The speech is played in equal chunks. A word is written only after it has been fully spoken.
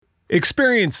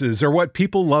Experiences are what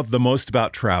people love the most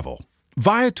about travel.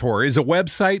 Viator is a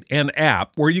website and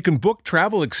app where you can book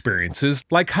travel experiences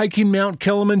like hiking Mount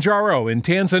Kilimanjaro in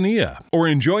Tanzania or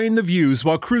enjoying the views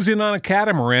while cruising on a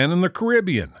catamaran in the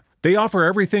Caribbean. They offer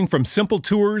everything from simple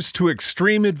tours to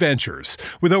extreme adventures.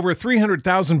 With over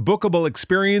 300,000 bookable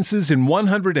experiences in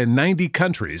 190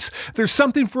 countries, there's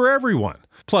something for everyone.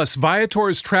 Plus,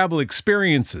 Viator's travel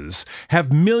experiences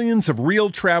have millions of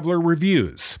real traveler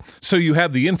reviews, so you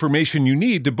have the information you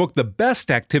need to book the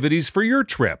best activities for your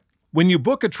trip. When you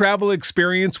book a travel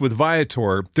experience with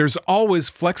Viator, there's always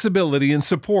flexibility and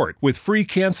support with free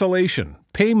cancellation,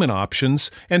 payment options,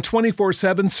 and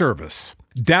 24/7 service.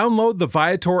 Download the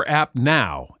Viator app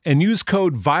now and use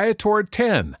code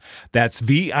Viator10. That's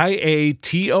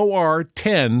Viator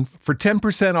 10 for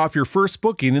 10% off your first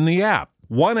booking in the app.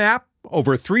 One app,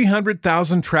 over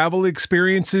 300,000 travel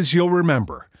experiences you'll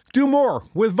remember. Do more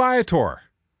with Viator.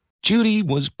 Judy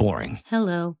was boring.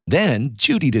 Hello. Then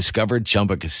Judy discovered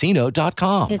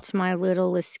ChumbaCasino.com. It's my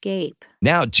little escape.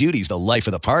 Now Judy's the life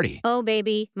of the party. Oh,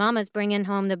 baby, mama's bringing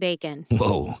home the bacon.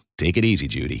 Whoa, take it easy,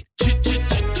 Judy.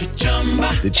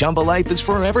 The Chumba life is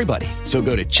for everybody. So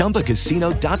go to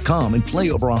ChumbaCasino.com and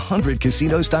play over 100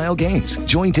 casino-style games.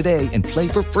 Join today and play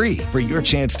for free for your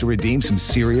chance to redeem some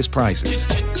serious prizes.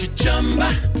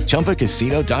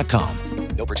 ChumbaCasino.com.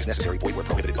 No purchase necessary. Void where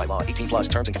prohibited by law. 18+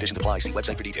 terms and conditions apply. See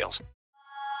website for details.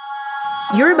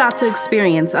 You're about to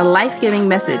experience a life-giving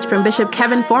message from Bishop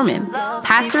Kevin Foreman,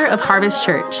 pastor of Harvest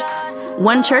Church.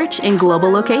 One church in global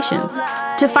locations.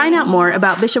 To find out more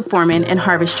about Bishop Foreman and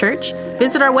Harvest Church,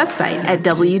 visit our website at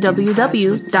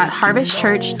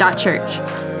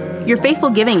www.harvestchurch.church. Your faithful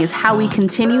giving is how we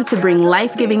continue to bring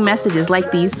life-giving messages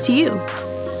like these to you.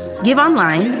 Give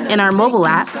online, in our mobile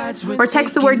app, or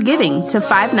text the word giving to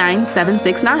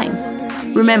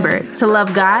 59769. Remember to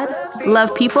love God,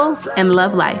 love people, and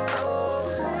love life.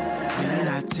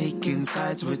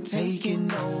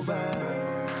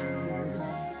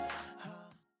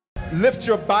 Lift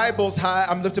your Bibles high.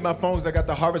 I'm lifting my phone because I got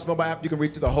the Harvest mobile app. You can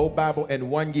read through the whole Bible in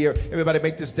 1 year. Everybody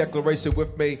make this declaration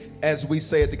with me as we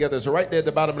say it together. So right there at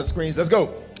the bottom of the screens, let's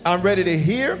go. I'm ready to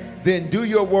hear, then do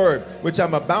your word, which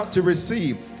I'm about to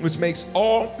receive, which makes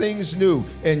all things new.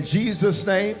 In Jesus'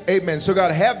 name, amen. So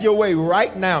God, have your way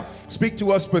right now. Speak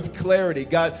to us with clarity.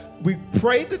 God, we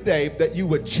pray today that you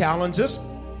would challenge us.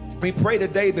 We pray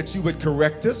today that you would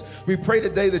correct us. We pray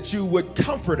today that you would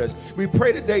comfort us. We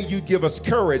pray today you'd give us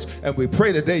courage. And we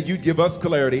pray today you'd give us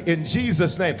clarity. In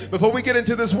Jesus' name. Before we get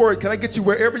into this word, can I get you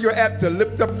wherever you're at to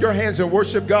lift up your hands and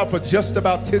worship God for just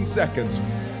about 10 seconds?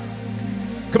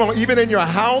 Come on, even in your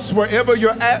house, wherever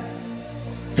you're at.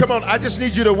 Come on, I just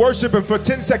need you to worship him for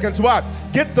 10 seconds. Why?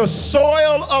 Get the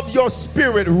soil of your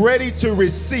spirit ready to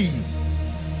receive.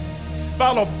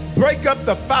 Break up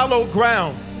the fallow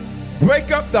ground.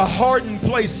 Break up the hardened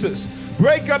places.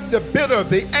 Break up the bitter,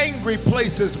 the angry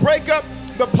places. Break up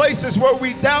the places where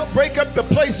we doubt. Break up the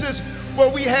places where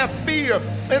we have fear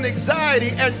and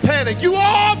anxiety and panic. You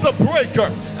are the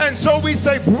breaker. And so we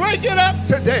say, break it up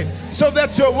today so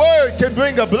that your word can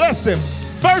bring a blessing.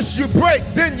 First you break,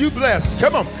 then you bless.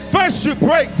 Come on. First you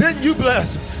break, then you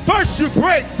bless. First you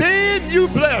break, then you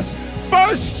bless.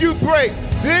 First you break,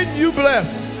 then you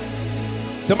bless.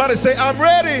 Somebody say, I'm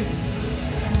ready.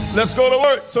 Let's go to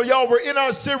work. So y'all, we're in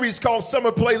our series called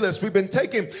Summer Playlist. We've been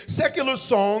taking secular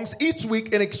songs each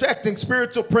week and extracting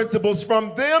spiritual principles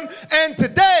from them. And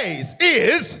today's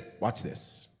is, watch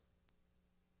this.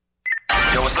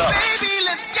 Yo, what's up? Baby,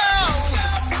 let's go.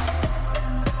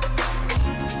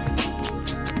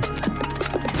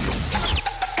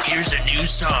 Here's a new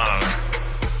song.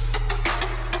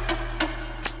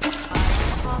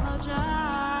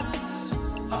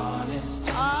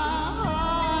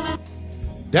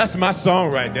 That's my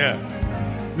song right there.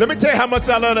 Let me tell you how much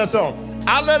I love that song.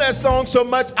 I love that song so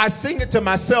much, I sing it to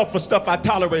myself for stuff I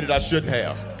tolerated I shouldn't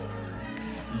have.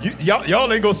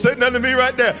 Y'all ain't gonna say nothing to me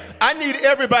right there. I need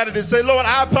everybody to say, Lord,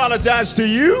 I apologize to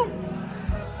you,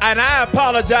 and I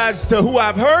apologize to who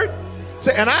I've hurt,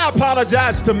 and I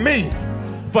apologize to me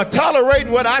for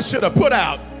tolerating what I should have put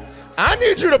out. I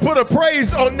need you to put a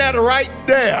praise on that right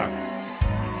there.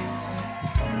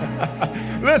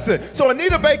 Listen, so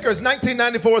Anita Baker's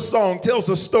 1994 song tells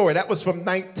a story. That was from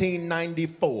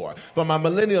 1994. For my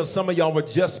millennials, some of y'all were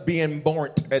just being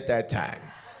born at that time.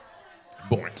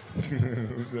 Born.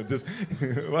 Just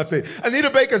watch me. Anita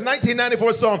Baker's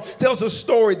 1994 song tells a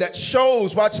story that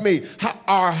shows, watch me, how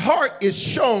our heart is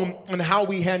shown in how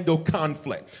we handle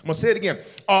conflict. I'm going to say it again.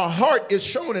 Our heart is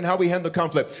shown in how we handle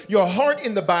conflict. Your heart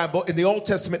in the Bible, in the Old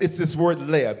Testament, it's this word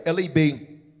lev, L-E-B.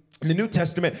 In the New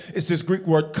Testament, it's this Greek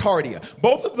word cardia.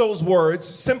 Both of those words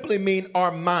simply mean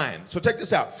our mind. So check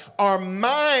this out. Our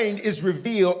mind is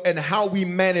revealed in how we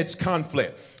manage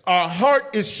conflict. Our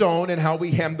heart is shown in how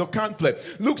we handle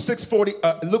conflict. Luke 6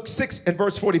 and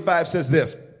verse 45 says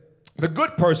this. The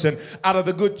good person out of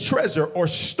the good treasure or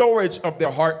storage of their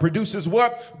heart produces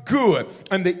what? Good.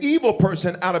 And the evil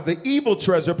person out of the evil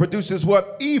treasure produces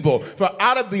what? Evil. For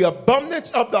out of the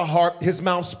abundance of the heart, his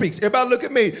mouth speaks. Everybody look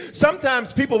at me.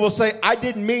 Sometimes people will say, I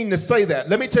didn't mean to say that.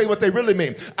 Let me tell you what they really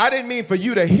mean. I didn't mean for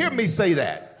you to hear me say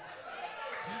that.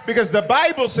 Because the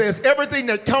Bible says everything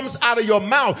that comes out of your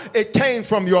mouth, it came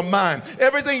from your mind.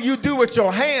 Everything you do with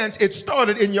your hands, it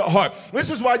started in your heart. This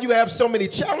is why you have so many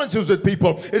challenges with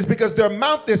people, is because their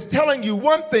mouth is telling you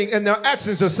one thing and their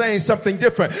actions are saying something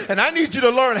different. And I need you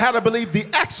to learn how to believe the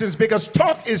actions, because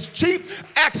talk is cheap,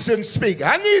 actions speak.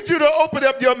 I need you to open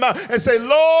up your mouth and say,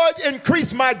 Lord,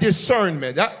 increase my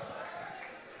discernment.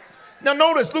 Now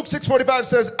notice Luke 6:45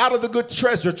 says out of the good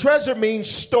treasure. Treasure means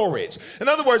storage. In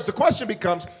other words, the question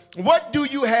becomes, what do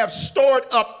you have stored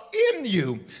up in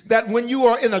you that when you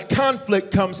are in a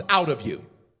conflict comes out of you?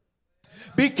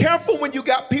 Be careful when you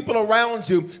got people around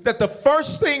you that the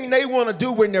first thing they want to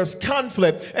do when there's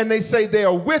conflict and they say they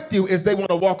are with you is they want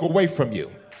to walk away from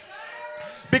you.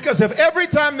 Because if every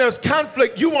time there's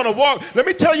conflict, you want to walk, let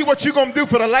me tell you what you're going to do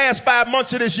for the last 5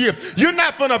 months of this year. You're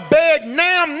not going to beg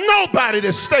nobody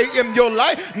to stay in your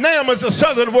life. Nam is a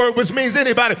southern word which means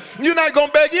anybody. You're not going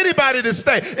to beg anybody to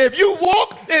stay. If you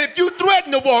walk and if you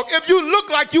threaten to walk, if you look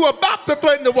like you're about to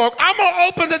threaten to walk, I'm going to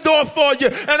open the door for you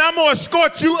and I'm going to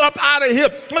escort you up out of here.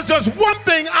 There's just one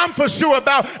thing I'm for sure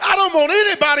about. I don't want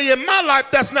anybody in my life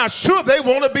that's not sure they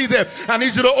want to be there. I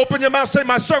need you to open your mouth, say,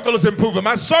 my circle is improving.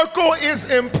 My circle is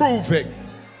improving.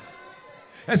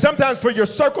 And sometimes for your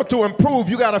circle to improve,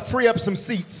 you got to free up some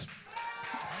seats.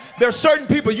 There are certain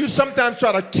people you sometimes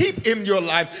try to keep in your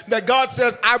life that God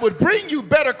says, I would bring you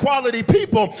better quality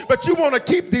people, but you want to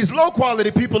keep these low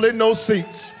quality people in those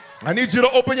seats. I need you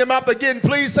to open your mouth again,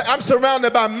 please. I'm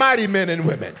surrounded by mighty men and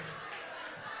women.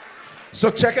 So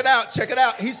check it out. Check it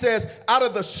out. He says, out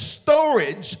of the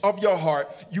storage of your heart,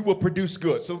 you will produce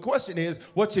good. So the question is,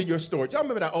 what's in your storage? Y'all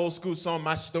remember that old school song,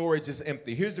 My Storage is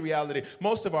Empty? Here's the reality.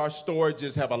 Most of our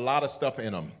storages have a lot of stuff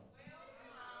in them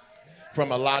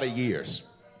from a lot of years.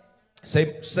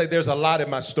 Say there's a lot in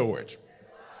my storage.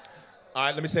 All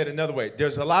right, let me say it another way.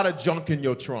 There's a lot of junk in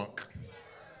your trunk.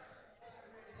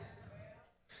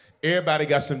 Everybody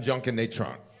got some junk in their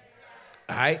trunk.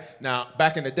 All right. Now,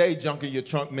 back in the day, junk in your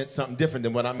trunk meant something different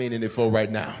than what I'm meaning it for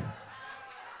right now.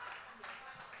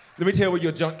 Let me tell you where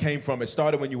your junk came from. It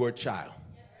started when you were a child.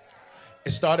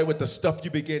 It started with the stuff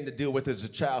you began to deal with as a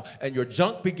child, and your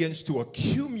junk begins to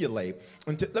accumulate.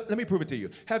 Let me prove it to you.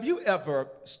 Have you ever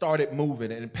started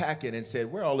moving and packing and said,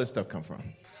 where all this stuff come from?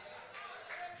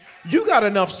 You got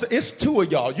enough. It's 2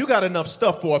 of y'all. You got enough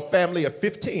stuff for a family of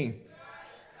 15.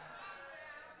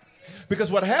 Because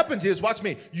what happens is, watch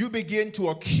me, you begin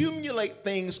to accumulate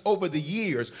things over the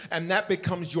years, and that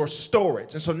becomes your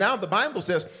storage. And so now the Bible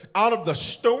says, out of the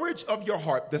storage of your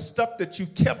heart, the stuff that you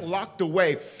kept locked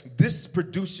away, this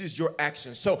produces your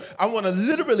actions. So I want to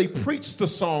literally preach the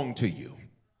song to you.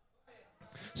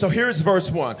 So here's verse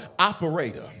 1.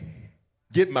 Operator,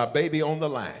 get my baby on the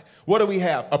line. What do we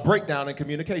have? A breakdown in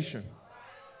communication.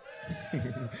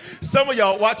 Some of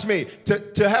y'all, watch me,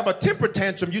 to have a temper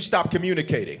tantrum, you stop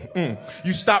communicating.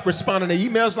 You stop responding to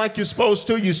emails like you're supposed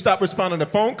to. You stop responding to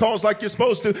phone calls like you're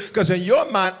supposed to. Because in your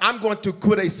mind, I'm going to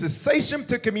put a cessation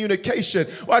to communication.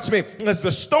 Watch me. As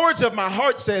the storage of my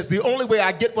heart says, the only way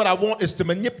I get what I want is to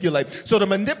manipulate. So to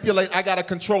manipulate, I got to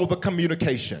control the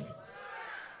communication.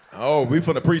 Oh, we're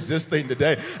going to preach this thing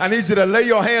today. I need you to lay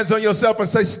your hands on yourself and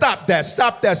say, stop that,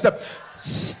 stop that, stop.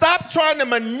 Stop trying to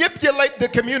manipulate the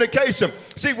communication.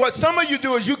 See, what some of you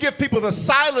do is you give people the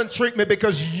silent treatment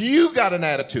because you got an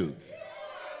attitude.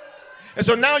 And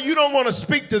so now you don't want to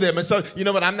speak to them. And so, you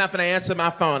know what, I'm not going to answer my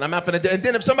phone. I'm not going to. And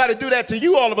then if somebody do that to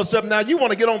you all of a sudden, now you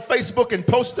want to get on Facebook and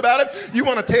post about it. You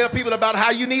want to tell people about how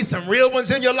you need some real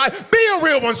ones in your life. Be a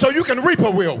real one so you can reap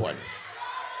a real one.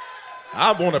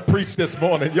 I want to preach this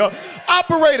morning, y'all.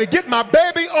 Operator, get my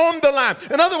baby on the line.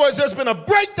 In other words, there's been a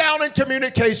breakdown in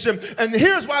communication. And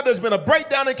here's why there's been a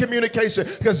breakdown in communication.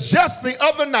 Because just the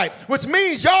other night, which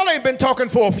means y'all ain't been talking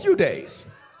for a few days.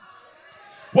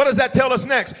 What does that tell us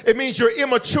next? It means you're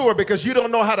immature because you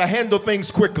don't know how to handle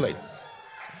things quickly.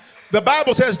 The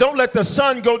Bible says, don't let the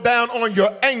sun go down on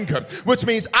your anger, which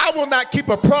means I will not keep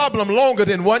a problem longer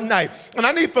than one night. And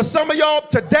I need for some of y'all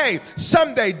today,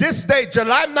 Sunday, this day,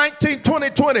 July 19,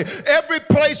 2020, every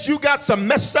place you got some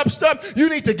messed up stuff, you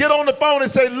need to get on the phone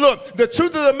and say, look, the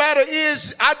truth of the matter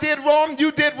is I did wrong,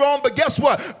 you did wrong, but guess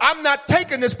what? I'm not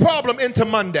taking this problem into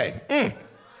Monday.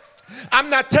 I'm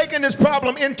not taking this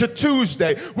problem into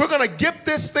Tuesday. We're going to get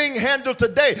this thing handled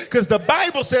today because the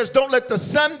Bible says don't let the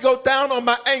sun go down on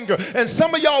my anger. And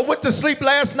some of y'all went to sleep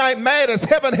last night mad as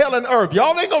heaven, hell, and earth.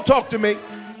 Y'all ain't going to talk to me.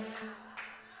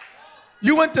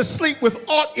 You went to sleep with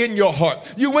aught in your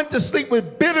heart. You went to sleep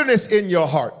with bitterness in your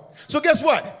heart. So guess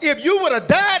what? If you would have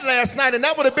died last night and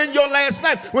that would have been your last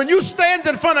night, when you stand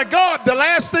in front of God, the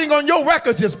last thing on your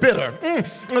record is bitter.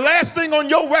 The last thing on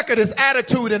your record is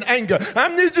attitude and anger. I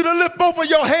need you to lift both of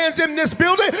your hands in this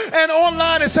building and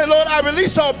online and say, Lord, I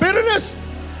release all bitterness,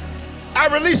 I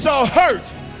release all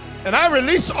hurt, and I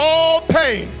release all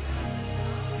pain.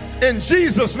 In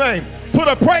Jesus' name, put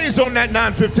a praise on that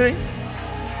 9:15.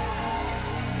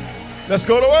 Let's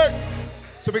go to work.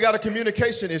 So we got a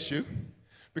communication issue.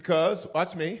 Because,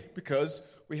 watch me, because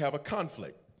we have a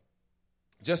conflict.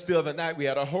 Just the other night, we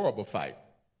had a horrible fight.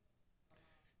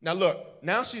 Now look,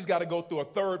 now she's got to go through a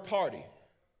third party.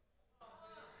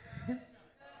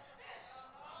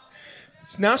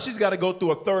 Now she's got to go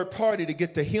through a third party to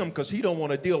get to him because he don't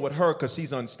want to deal with her because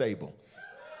she's unstable.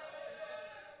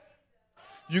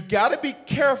 You got to be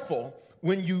careful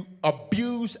when you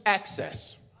abuse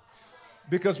access.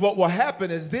 Because what will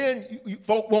happen is then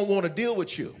folk won't want to deal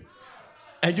with you.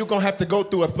 And you're going to have to go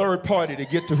through a third party to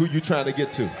get to who you're trying to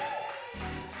get to.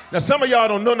 Now, some of y'all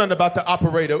don't know nothing about the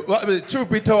operator. Well, truth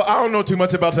be told, I don't know too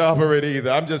much about the operator either.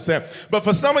 I'm just saying. But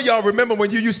for some of y'all, remember when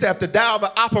you used to have to dial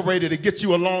the operator to get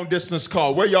you a long-distance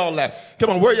call. Where y'all at? Come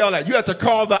on, where y'all at? You had to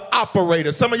call the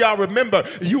operator. Some of y'all remember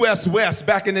U.S. West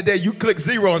back in the day. You click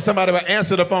 0 and somebody would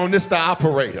answer the phone. This is the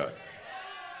operator.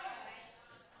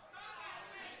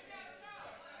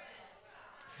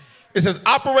 It says,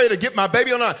 operator, get my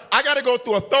baby on. I got to go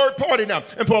through a third party now.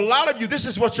 And for a lot of you, this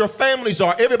is what your families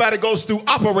are. Everybody goes through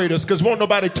operators because won't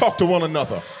nobody talk to one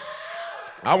another.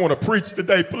 I want to preach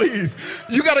today, please.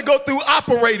 You got to go through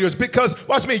operators because,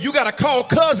 watch me, you got to call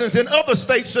cousins in other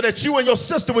states so that you and your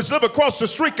sister, which live across the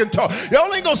street, can talk.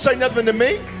 Y'all ain't going to say nothing to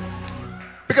me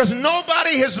because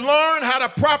nobody has learned how to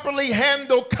properly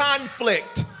handle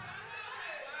conflict.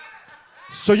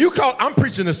 So you call, I'm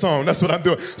preaching this song, that's what I'm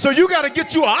doing. So you got to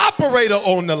get you an operator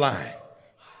on the line.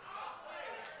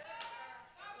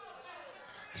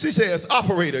 She says,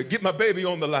 operator, get my baby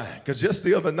on the line. Because just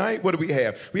the other night, what did we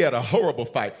have? We had a horrible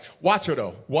fight. Watch her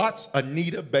though. Watch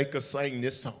Anita Baker sing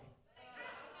this song.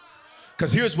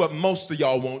 Because here's what most of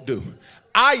y'all won't do.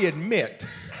 I admit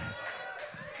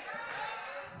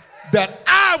that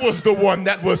I was the one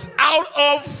that was out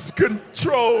of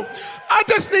control. I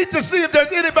just need to see if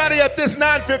there's anybody at this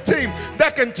 9:15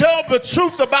 that can tell the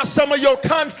truth about some of your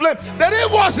conflict, that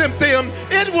it wasn't them,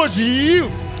 it was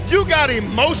you. You got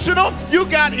emotional, you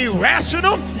got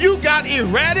irrational, you got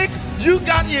erratic, you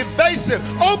got evasive.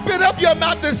 Open up your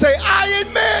mouth and say, I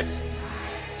admit.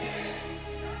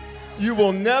 You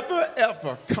will never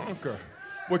ever conquer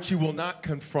what you will not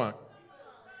confront.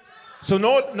 So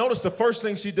notice the first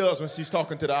thing she does when she's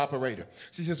talking to the operator.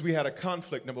 She says, we had a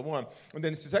conflict, number one. And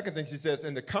then the second thing she says,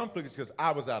 and the conflict is because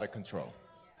I was out of control.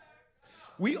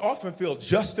 We often feel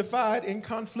justified in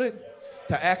conflict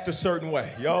to act a certain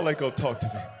way. Y'all ain't gonna talk to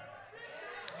me.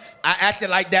 I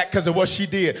acted like that because of what she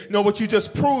did. No, what you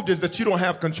just proved is that you don't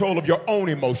have control of your own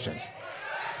emotions.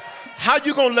 How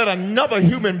you gonna let another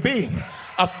human being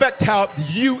affect how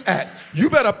you act? You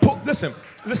better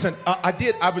Listen,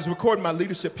 I was recording my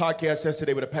leadership podcast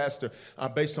yesterday with a pastor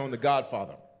based on The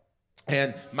Godfather.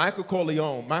 And Michael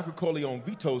Corleone,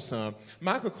 Vito's son,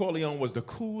 Michael Corleone was the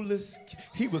coolest.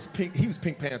 He was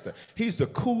Pink Panther. He's the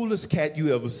coolest cat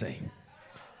you ever seen.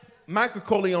 Michael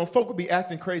Corleone, folk would be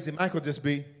acting crazy. Michael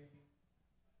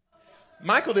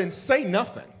didn't say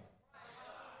nothing.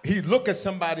 He'd look at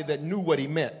somebody that knew what he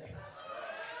meant.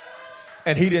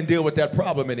 And he didn't deal with that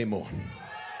problem anymore.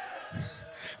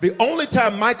 The only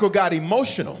time Michael got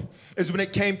emotional is when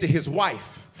it came to his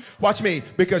wife. Watch me,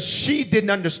 because she didn't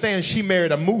understand she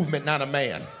married a movement, not a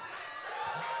man.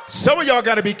 Some of y'all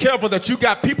got to be careful that you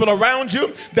got people around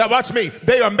you that, watch me,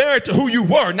 they are married to who you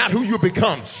were, not who you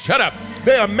become. Shut up.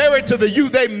 They are married to the you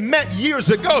they met years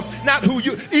ago, not who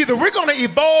you. Either we're going to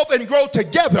evolve and grow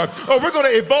together or we're going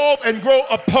to evolve and grow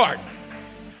apart.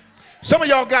 Some of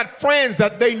y'all got friends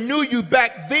that they knew you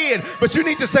back then, but you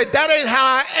need to say, that ain't how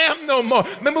I am no more.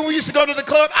 Remember when we used to go to the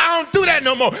club? I don't do that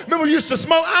no more. Remember we used to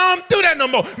smoke? I don't do that no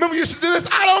more. Remember we used to do this?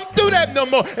 I don't do that no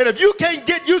more. And if you can't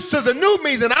get used to the new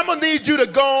me, then I'm going to need you to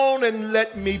go on and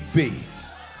let me be.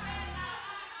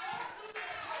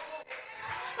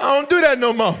 I don't do that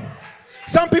no more.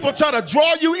 Some people try to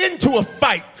draw you into a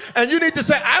fight, and you need to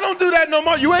say, I don't do that no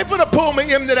more. You ain't finna pull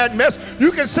me into that mess.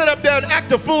 You can sit up there and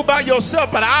act a fool by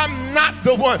yourself, but I'm not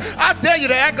the one. I dare you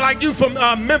to act like you from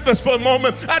Memphis for a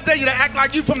moment. I dare you to act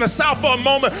like you from the South for a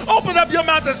moment. Open up your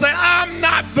mouth and say, I'm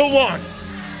not the one.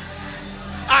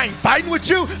 I ain't fighting with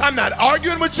you. I'm not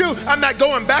arguing with you. I'm not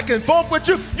going back and forth with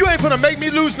you. You ain't finna make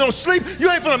me lose no sleep. You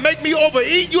ain't finna make me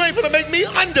overeat. You ain't finna make me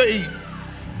undereat.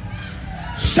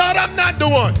 Shut up, not the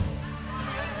one.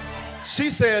 She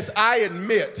says, I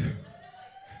admit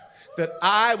that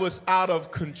I was out of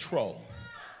control.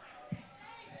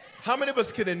 How many of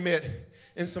us can admit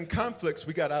in some conflicts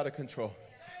we got out of control?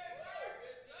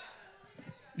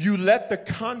 You let the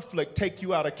conflict take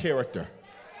you out of character.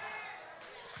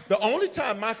 The only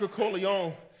time Michael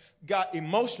Corleone got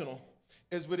emotional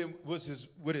is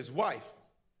with his wife.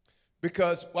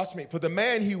 Because, watch me, for the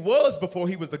man he was before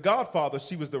he was the Godfather,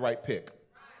 she was the right pick.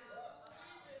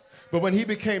 But when he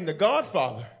became the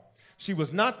Godfather, she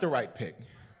was not the right pick.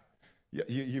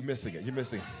 You're missing it. You're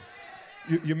missing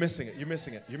it. You're missing it. You're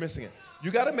missing it. You're missing it.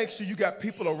 You got to make sure you got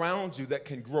people around you that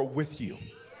can grow with you.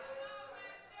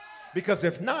 Because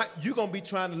if not, you're going to be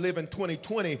trying to live in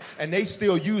 2020 and they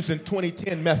still using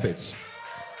 2010 methods.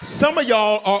 Some of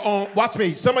y'all are on, watch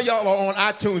me, some of y'all are on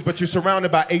iTunes, but you're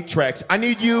surrounded by 8 tracks. I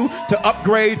need you to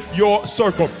upgrade your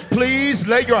circle. Please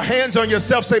lay your hands on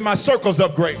yourself. Say, my circle's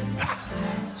upgrade.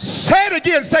 Say it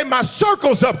again. Say, my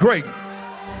circle's upgrade.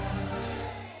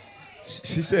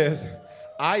 She says,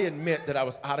 I admit that I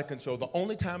was out of control. The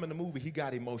only time in the movie he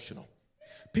got emotional.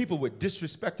 People would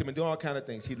disrespect him and do all kinds of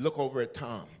things. He'd look over at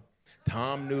Tom.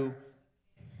 Tom knew.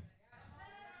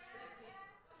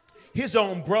 His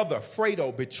own brother,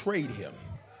 Fredo, betrayed him.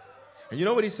 And you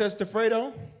know what he says to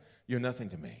Fredo? You're nothing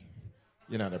to me.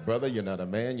 You're not a brother. You're not a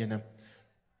man. You're not.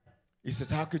 He says,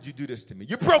 how could you do this to me?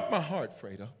 You broke my heart,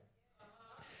 Fredo.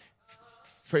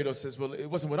 Fredo says, well, it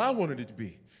wasn't what I wanted it to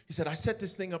be. He said, I set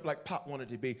this thing up like Pop wanted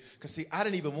it to be. Because, see, I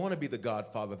didn't even want to be the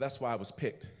Godfather. That's why I was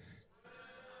picked.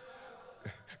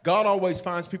 God always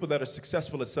finds people that are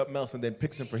successful at something else and then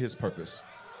picks them for his purpose.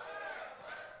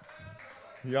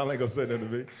 Y'all ain't gonna say nothing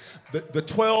to me. The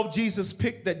 12 Jesus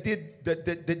picked that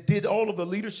did all of the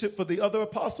leadership for the other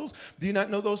apostles, do you not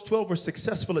know those 12 were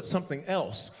successful at something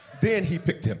else? Then he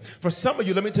picked him. For some of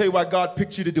you, let me tell you why God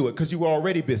picked you to do it, because you were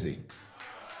already busy.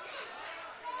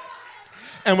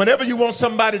 And whenever you want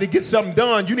somebody to get something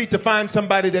done, you need to find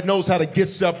somebody that knows how to get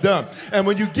stuff done. And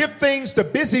when you give things to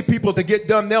busy people to get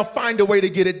done, they'll find a way to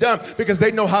get it done because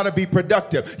they know how to be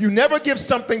productive. You never give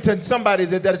something to somebody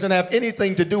that doesn't have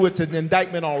anything to do with it. It's an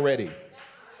indictment already.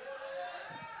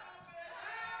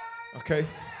 Okay?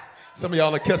 Some of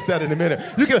y'all will catch that in a minute.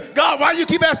 God, why do you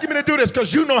keep asking me to do this?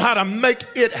 Because you know how to make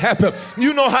it happen.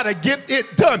 You know how to get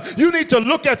it done. You need to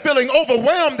look at feeling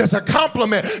overwhelmed as a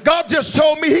compliment. God just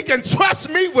told me he can trust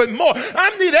me with more.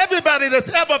 I need everybody that's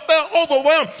ever felt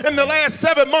overwhelmed in the last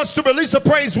 7 months to release a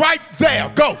praise right there.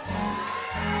 Go.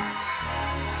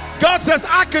 God says,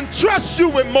 I can trust you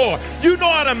with more. You know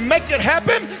how to make it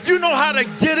happen. You know how to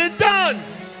get it done.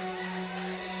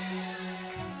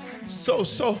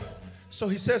 So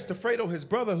he says to Fredo, his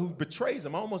brother who betrays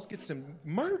him, almost gets him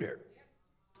murdered.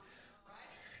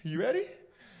 You ready?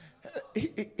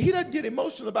 He doesn't get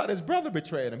emotional about his brother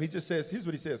betraying him. He just says, here's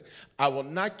what he says. I will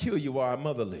not kill you while our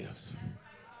mother lives.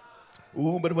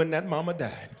 Ooh, but when that mama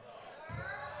died,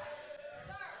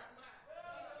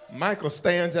 Michael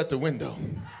stands at the window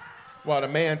while the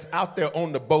man's out there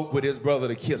on the boat with his brother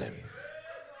to kill him.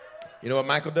 You know what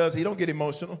Michael does? He don't get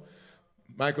emotional.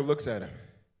 Michael looks at him.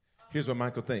 Here's what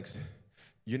Michael thinks.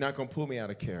 You're not going to pull me out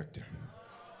of character.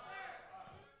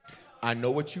 I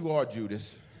know what you are,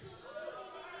 Judas.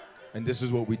 And this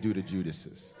is what we do to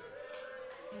Judases.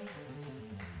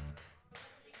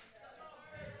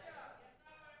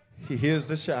 He hears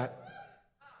the shot,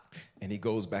 and he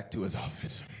goes back to his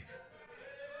office.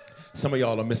 Some of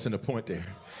y'all are missing the point there.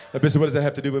 Bishop, what does that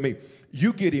have to do with me?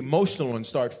 You get emotional and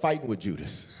start fighting with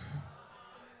Judas.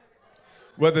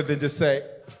 Rather than just say,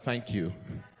 thank you.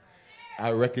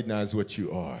 I recognize what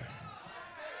you are.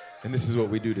 And this is what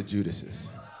we do to Judases.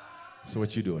 So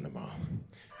what you doing tomorrow?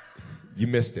 You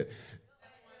missed it.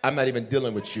 I'm not even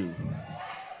dealing with you.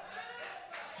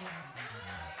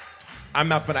 I'm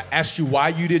not going to ask you why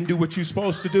you didn't do what you're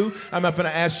supposed to do. I'm not going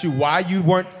to ask you why you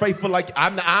weren't faithful.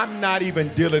 I'm not even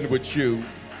dealing with you.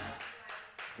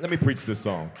 Let me preach this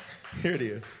song. Here it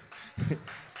is.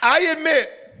 I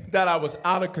admit that I was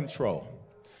out of control.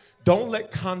 Don't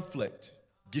let conflict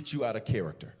get you out of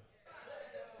character.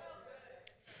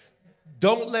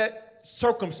 Don't let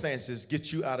circumstances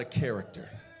get you out of character.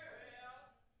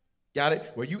 Got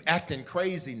it? Well, you acting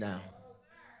crazy now.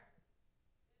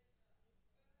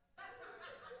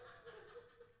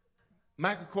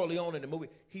 Michael Corleone in the movie,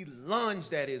 he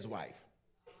lunged at his wife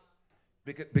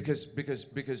because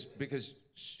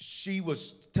she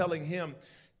was telling him,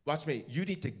 watch me, you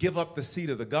need to give up the seat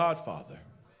of the Godfather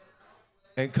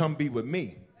and come be with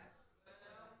me.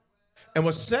 And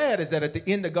what's sad is that at the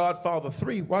end of Godfather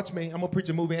 3, watch me, I'm going to preach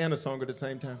a movie and a song at the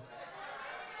same time.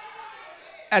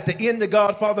 At the end of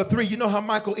Godfather 3, you know how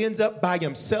Michael ends up? By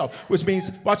himself, which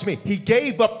means, watch me, he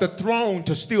gave up the throne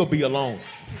to still be alone.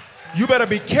 You better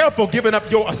be careful giving up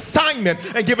your assignment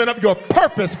and giving up your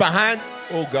purpose behind,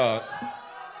 oh God,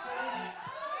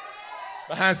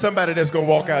 behind somebody that's going to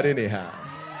walk out anyhow.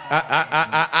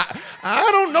 I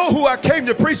don't know who I came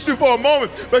to preach to for a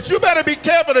moment, but you better be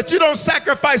careful that you don't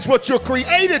sacrifice what you're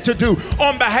created to do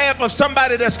on behalf of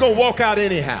somebody that's going to walk out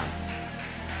anyhow.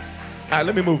 All right,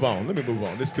 let me move on.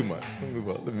 This is too much. Let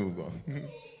me move on.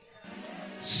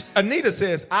 Anita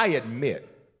says, I admit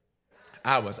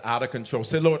I was out of control.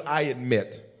 Say, Lord, I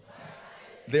admit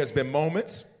there's been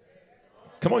moments.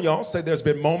 Come on, y'all. Say, there's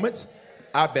been moments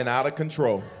I've been out of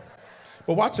control.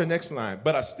 But watch her next line.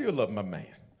 But I still love my man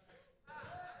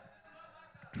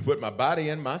with my body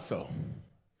and my soul.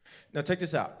 Now, check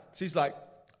this out. She's like,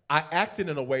 I acted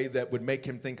in a way that would make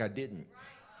him think I didn't.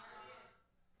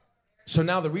 So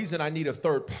now the reason I need a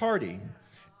third party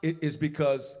is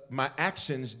because my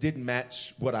actions didn't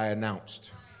match what I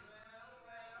announced.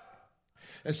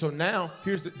 And so now,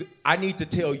 I need to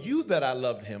tell you that I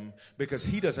love him because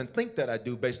he doesn't think that I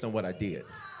do based on what I did.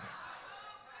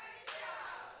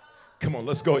 Come on,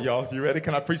 let's go, y'all. You ready?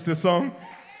 Can I preach this song?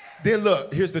 Then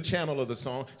look, here's the channel of the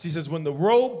song. She says, when the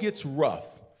road gets rough,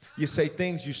 you say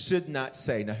things you should not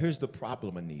say. Now, here's the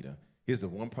problem, Anita. Here's the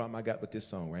one problem I got with this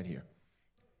song right here.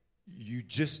 You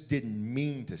just didn't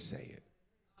mean to say it,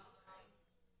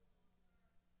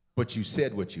 but you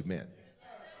said what you meant.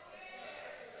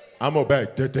 I'm going to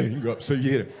back that thing up so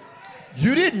you hear it.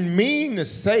 You didn't mean to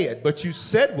say it, but you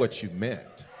said what you meant.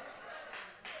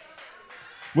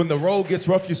 When the road gets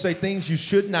rough, you say things you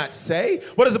should not say.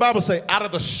 What does the Bible say? Out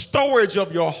of the storage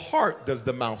of your heart does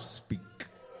the mouth speak.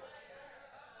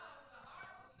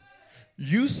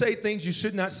 You say things you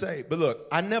should not say. But look,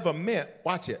 I never meant,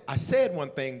 watch it, I said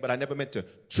one thing, but I never meant to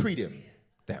treat him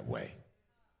that way.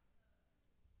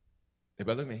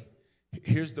 Everybody look at me.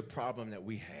 Here's the problem that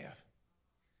we have.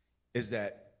 Is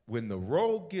that when the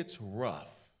road gets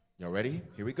rough, y'all ready?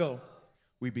 Here we go.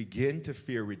 We begin to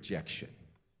fear rejection.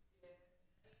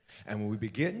 And when we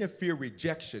begin to fear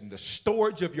rejection, the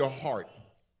storage of your heart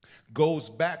goes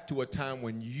back to a time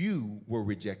when you were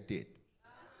rejected.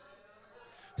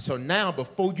 So now,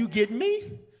 before you get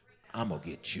me, I'm going to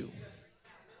get you.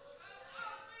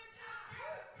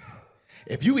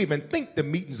 If you even think the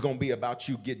meeting's going to be about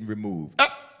you getting removed,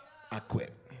 I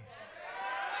quit.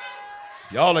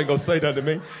 Y'all ain't gonna say that to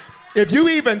me. If you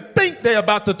even think they're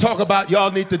about to talk about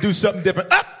y'all need to do something different,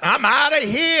 I'm out of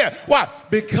here. Why?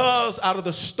 Because out of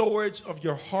the storage of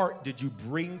your heart did you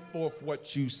bring forth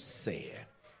what you said.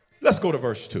 Let's go to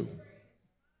verse 2.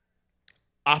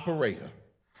 Operator.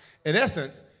 In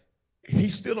essence, he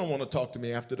still don't want to talk to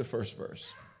me after the first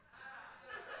verse.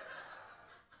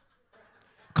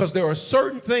 Because there are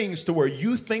certain things to where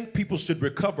you think people should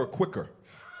recover quicker.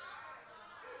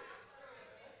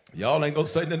 Y'all ain't gonna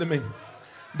say nothing to me.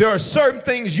 There are certain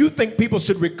things you think people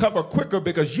should recover quicker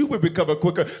because you would recover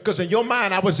quicker because in your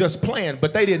mind I was just playing,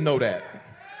 but they didn't know that.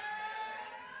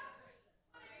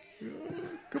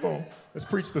 Come on, let's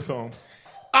preach the song.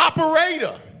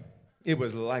 Operator. It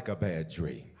was like a bad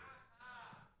dream.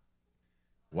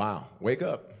 Wow, wake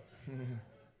up.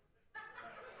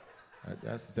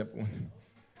 That's a simple one.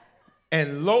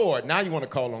 And Lord, now you want to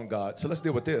call on God. So let's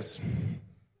deal with this.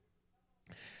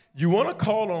 You want to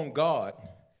call on God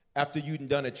after you've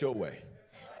done it your way.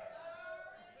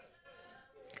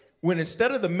 When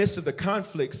instead of the midst of the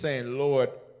conflict saying, Lord,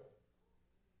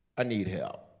 I need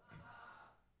help.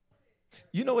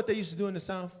 You know what they used to do in the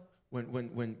South?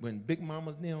 When big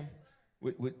mamas and them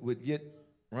would get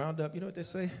round up, you know what they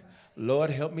say? Lord,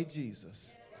 help me,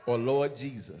 Jesus. Or Lord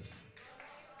Jesus.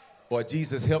 Or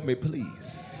Jesus, help me,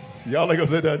 please. Y'all ain't gonna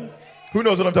say that? Who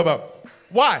knows what I'm talking about?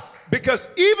 Why? Because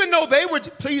even though they were,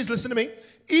 please listen to me,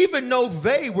 even though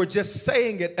they were just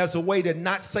saying it as a way to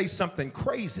not say something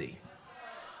crazy,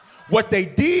 What they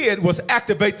did was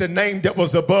activate the name that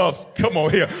was above. Come on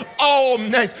here. All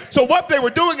names. So what they were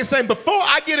doing is saying, before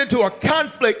I get into a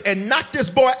conflict and knock this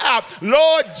boy out,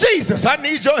 Lord Jesus, I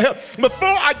need your help. Before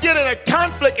I get in a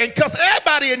conflict and cuss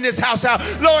everybody in this house out,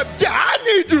 Lord, I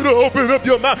need you to open up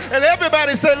your mouth. And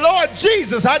everybody say, Lord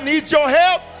Jesus, I need your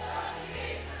help.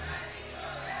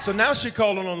 So now she's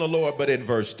calling on the Lord, but in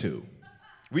verse 2.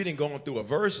 We didn't go on through a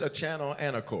verse, a channel,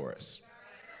 and a chorus.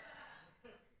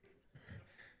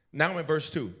 Now in verse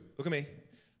 2, look at me.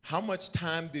 How much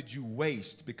time did you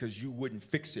waste because you wouldn't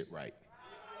fix it right?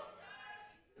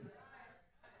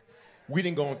 We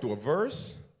didn't go on through a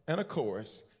verse and a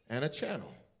chorus and a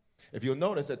channel. If you'll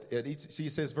notice that see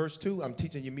it says verse 2, I'm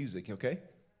teaching you music, okay?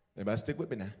 Everybody stick with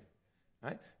me now. All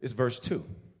right? It's verse 2.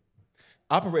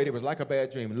 Operator was like a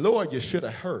bad dream. Lord, you should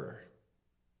have heard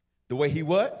the way he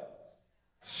what?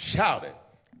 Shouted.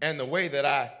 And the way that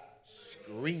I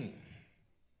screamed.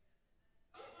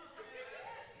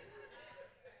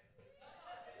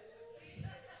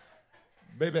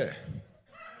 Baby,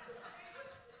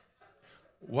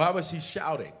 why was he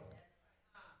shouting?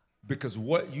 Because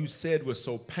what you said was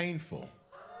so painful.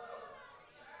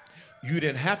 You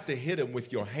didn't have to hit him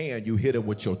with your hand, you hit him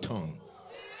with your tongue.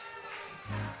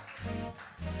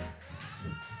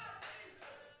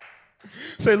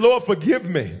 Say, Lord, forgive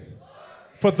me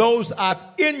for those I've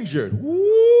injured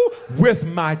with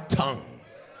my tongue.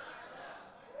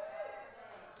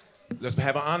 Let's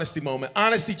have an honesty moment.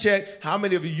 Honesty check. How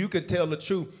many of you can tell the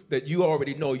truth that you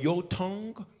already know your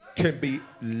tongue can be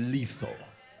lethal?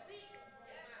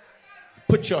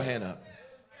 Put your hand up.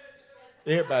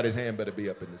 Everybody's hand better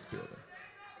be up in this building.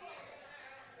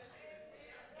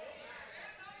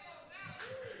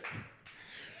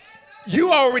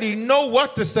 You already know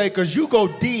what to say because you go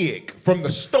dig from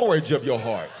the storage of your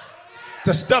heart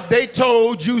to stuff they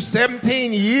told you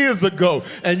 17 years ago,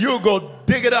 and you'll go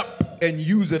dig it up and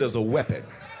use it as a weapon.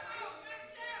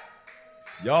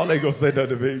 Y'all ain't gonna say nothing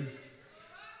to me.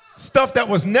 Stuff that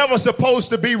was never supposed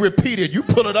to be repeated, you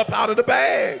pull it up out of the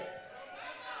bag.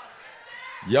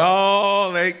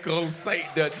 Y'all ain't gonna say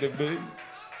nothing to me.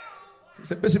 I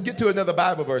said, Bishop, get to another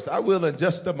Bible verse. I will in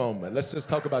just a moment. Let's just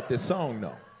talk about this song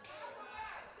now.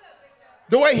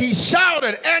 The way he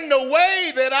shouted and the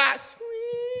way that I screamed.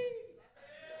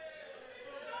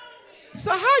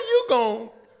 So how you gonna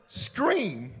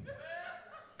scream?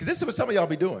 Because this is what some of y'all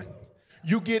be doing.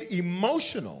 You get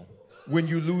emotional when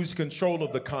you lose control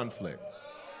of the conflict.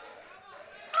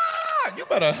 You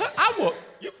better,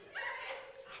 you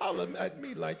holler at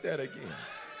me like that again.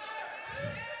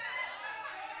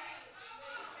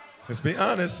 Let's be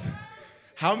honest.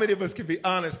 How many of us can be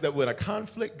honest that when a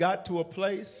conflict got to a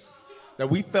place that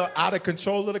we felt out of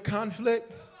control of the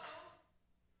conflict,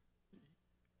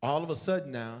 all of a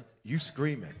sudden now, you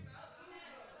screaming.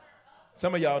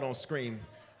 Some of y'all don't scream,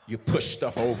 you push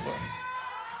stuff over.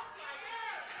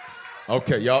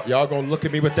 Okay, y'all gonna look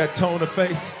at me with that tone of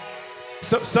face?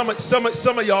 Some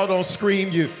of y'all don't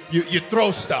scream, you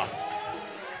throw stuff.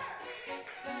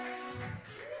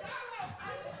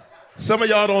 Some of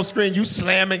y'all don't scream, you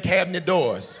slamming cabinet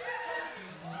doors.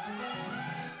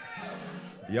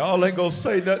 Y'all ain't gonna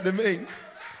say nothing to me.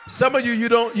 Some of you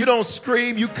don't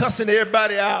scream, you cussing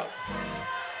everybody out.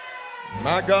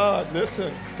 My God,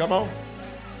 listen, come on.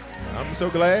 I'm so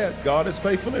glad God is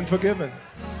faithful and forgiving.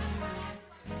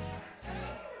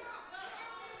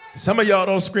 Some of y'all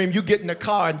don't scream, you get in the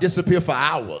car and disappear for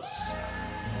hours.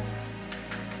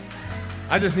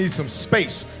 I just need some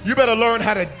space. You better learn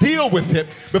how to deal with it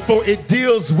before it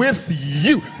deals with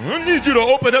you. I need you to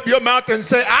open up your mouth and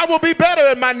say, I will be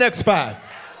better in my next 5.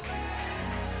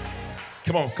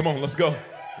 Come on, let's go.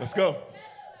 Let's go.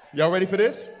 Y'all ready for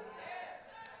this?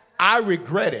 I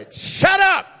regret it. Shut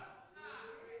up.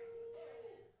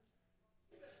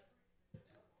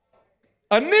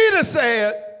 Anita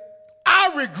said,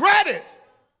 I regret it.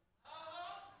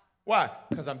 Why?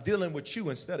 Because I'm dealing with you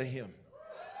instead of him.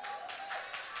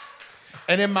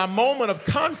 And in my moment of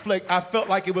conflict, I felt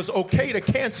like it was okay to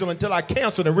cancel until I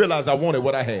canceled and realized I wanted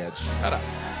what I had. Shut up.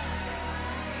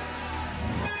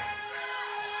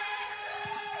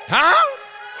 Huh?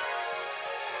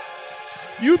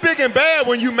 You big and bad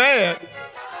when you mad.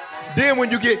 Then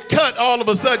when you get cut, all of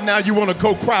a sudden now you want to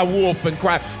go cry wolf and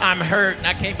cry, I'm hurt and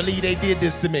I can't believe they did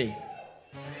this to me.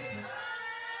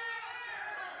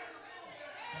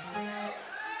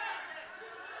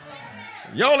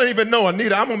 Y'all don't even know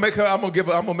Anita. I'm gonna make her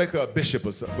a bishop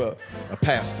or a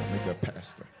pastor. Make her a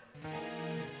pastor.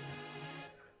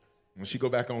 When she go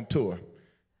back on tour,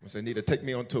 I say, Anita, take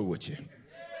me on tour with you.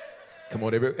 Come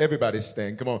on, everybody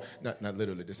stand. Come on, not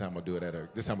literally. This is how I'm gonna do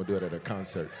it at a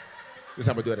concert. This is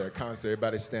how I'm going to do it at a concert.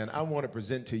 Everybody stand. I want to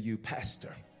present to you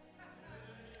Pastor.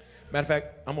 Matter of fact,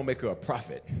 I'm going to make her a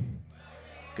prophet.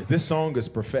 Because this song is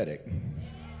prophetic.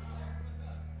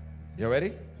 You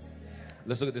ready?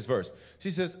 Let's look at this verse.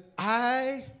 She says,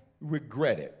 I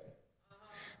regret it.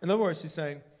 In other words, she's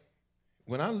saying,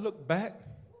 when I look back,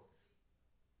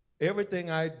 everything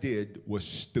I did was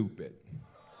stupid.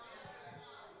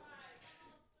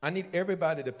 I need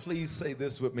everybody to please say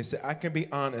this with me. Say, I can be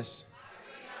honest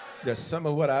that some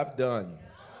of what I've done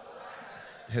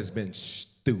has been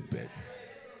stupid.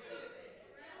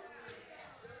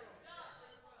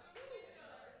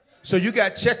 So you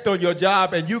got checked on your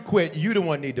job and you quit. You don't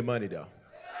want to need the money, though.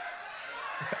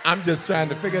 I'm just trying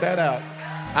to figure that out.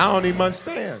 I don't even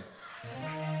understand.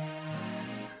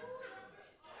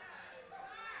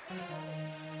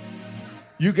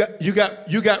 You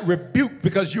got rebuked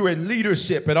because you were in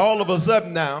leadership, and all of a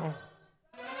sudden now,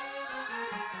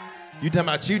 you talking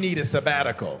about you need a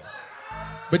sabbatical.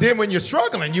 But then when you're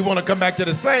struggling, you want to come back to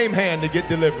the same hand to get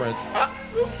deliverance.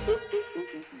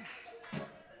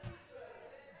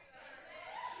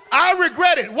 I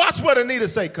regret it. Watch what Anita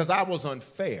say, because I was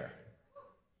unfair.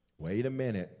 Wait a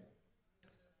minute.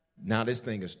 Now this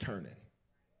thing is turning.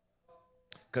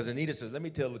 Because Anita says, let me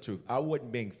tell the truth. I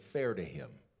wasn't being fair to him.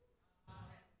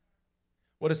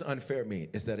 What does unfair mean?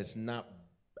 Is that it's not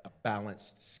a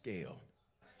balanced scale.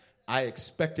 I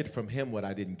expected from him what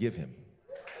I didn't give him.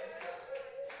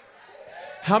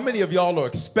 How many of y'all are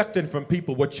expecting from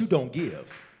people what you don't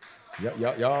give?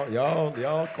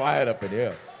 Y'all quiet up in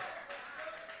here.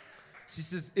 She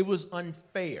says, it was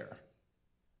unfair.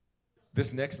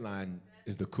 This next line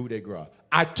is the coup de grace.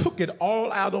 I took it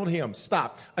all out on him.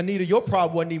 Stop. Anita, your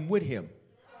problem wasn't even with him.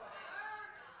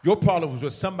 Your problem was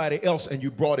with somebody else and you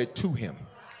brought it to him.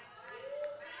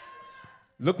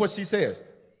 Look what she says.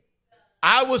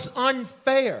 I was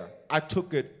unfair. I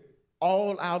took it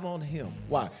all out on him.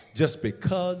 Why? Just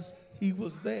because he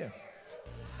was there.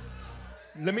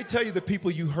 Let me tell you the people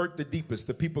you hurt the deepest,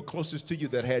 the people closest to you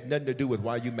that had nothing to do with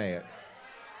why you mad.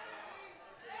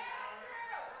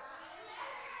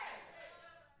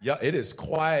 Yeah, it is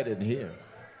quiet in here.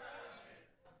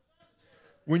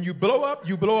 When you blow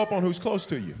up on who's close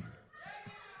to you.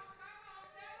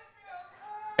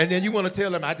 And then you want to tell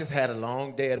them, I just had a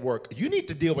long day at work. You need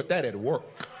to deal with that at work.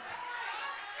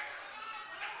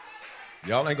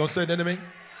 Y'all ain't going to say that to me?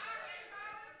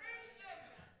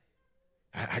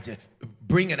 I just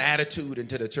bring an attitude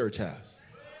into the church house.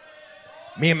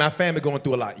 Me and my family going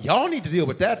through a lot. Y'all need to deal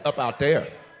with that up out there.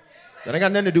 That ain't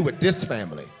got nothing to do with this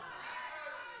family.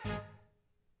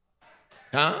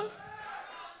 Huh?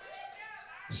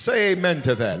 Say amen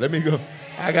to that. Let me go.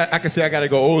 I can say I got to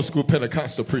go old school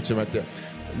Pentecostal preaching right there.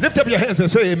 Lift up your hands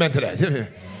and say amen to that.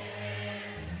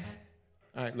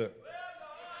 All right, look.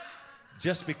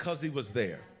 Just because he was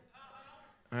there.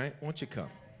 All right, won't you come?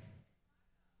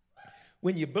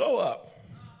 When you blow up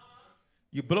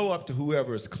to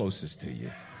whoever is closest to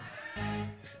you.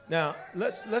 Now,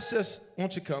 let's just,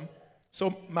 won't you come?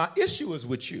 So my issue is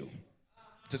with you.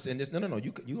 Just in this, no,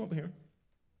 you over here.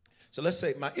 So let's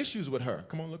say my issue's with her.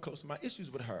 Come on, look closer. My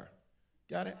issue's with her.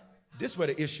 Got it? This is where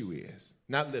the issue is.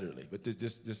 Not literally, but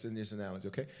just in this analogy,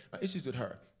 okay? My issue's with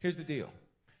her. Here's the deal.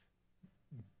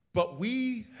 But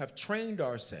we have trained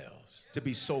ourselves to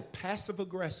be so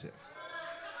passive-aggressive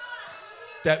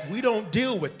that we don't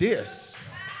deal with this.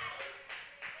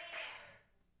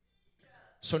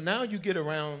 So now you get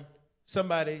around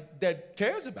somebody that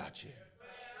cares about you,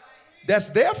 that's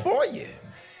there for you.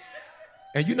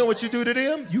 And you know what you do to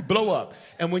them? You blow up.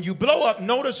 And when you blow up,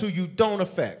 notice who you don't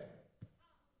affect.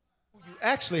 Who you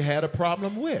actually had a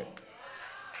problem with.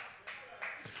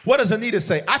 What does Anita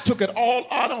say? I took it all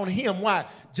out on him. Why?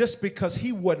 Just because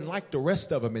he wasn't like the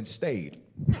rest of them and stayed.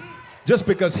 Just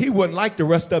because he wasn't like the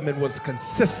rest of them and was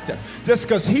consistent. Just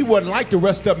because he wasn't like the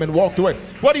rest of them and walked away.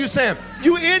 What are you saying?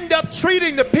 You end up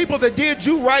treating the people that did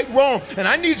you right wrong. And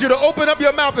I need you to open up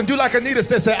your mouth and do like Anita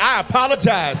said. Say, I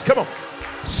apologize. Come on.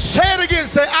 Say it again.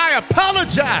 Say, I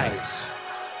apologize.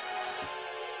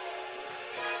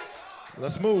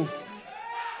 Let's move.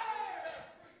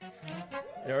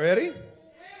 You ready?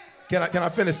 Can I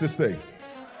finish this thing?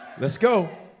 Let's go.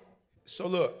 So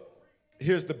look,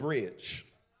 here's the bridge.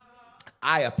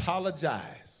 I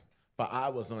apologize, for I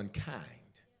was unkind.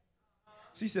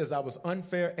 She says I was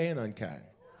unfair and unkind,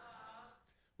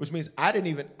 which means I didn't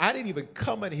even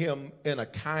come at him in a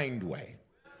kind way.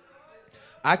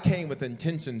 I came with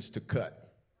intentions to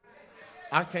cut.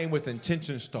 I came with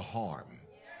intentions to harm.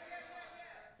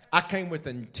 I came with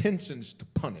intentions to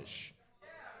punish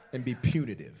and be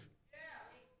punitive.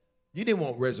 You didn't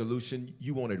want resolution,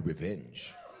 you wanted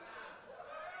revenge.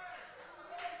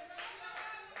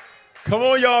 Come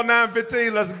on, y'all,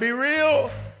 9:15. Let's be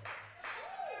real.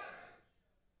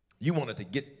 You wanted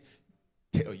to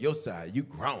tell your side. You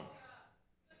grown.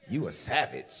 You a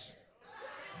savage.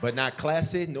 But not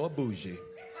classy nor bougie.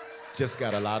 Just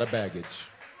got a lot of baggage.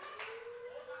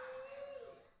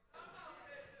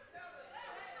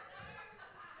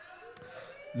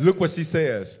 Look what she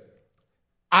says.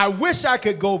 I wish I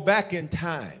could go back in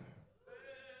time.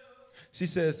 She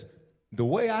says, the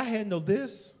way I handle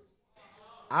this,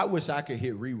 I wish I could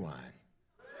hit rewind.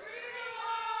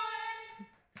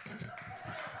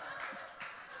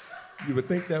 You would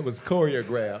think that was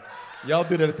choreographed. Y'all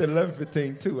do that at the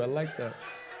 11:15 too. I like that.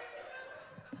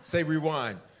 Say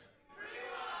rewind.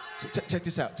 Check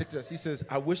this out. Check this out. She says,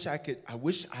 I wish I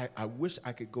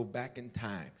could go back in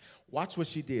time. Watch what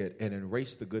she did and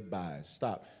erase the goodbyes.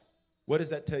 Stop. What does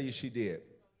that tell you she did?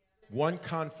 One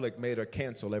conflict made her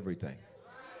cancel everything.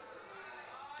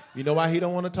 You know why he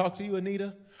don't want to talk to you,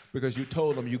 Anita? Because you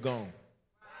told him you gone.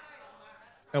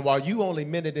 And while you only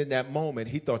meant it in that moment,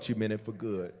 he thought you meant it for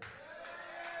good.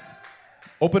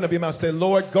 Open up your mouth. Say,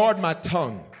 Lord, guard my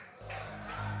tongue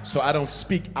so I don't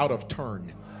speak out of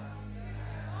turn.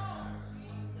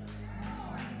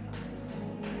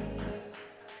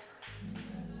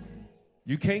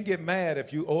 You can't get mad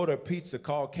if you order a pizza,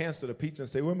 cancel the pizza, and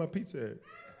say, where my pizza at?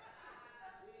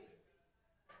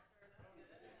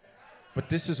 But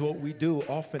this is what we do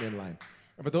often in life.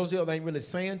 And for those of you that ain't really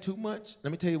saying too much,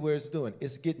 let me tell you where it's doing.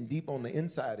 It's getting deep on the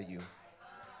inside of you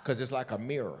because it's like a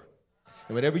mirror.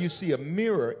 And whenever you see a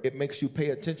mirror, it makes you pay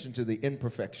attention to the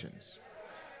imperfections.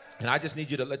 And I just need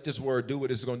you to let this word do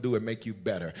what it's going to do and make you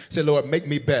better. Say, Lord, make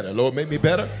me better. Lord, make me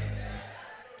better.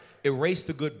 Erase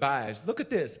the goodbyes. Look at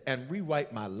this and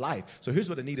rewrite my life. So here's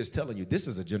what Anita's telling you. This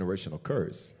is a generational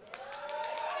curse.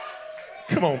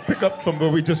 Come on, pick up from where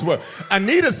we just were.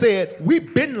 Anita said,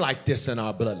 we've been like this in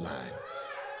our bloodline.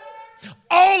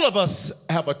 All of us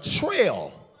have a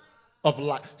trail of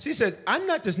life. She said, I'm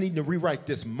not just needing to rewrite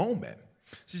this moment.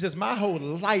 She says, my whole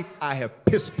life I have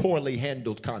piss poorly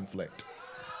handled conflict.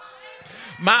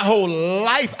 My whole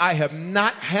life I have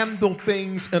not handled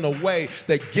things in a way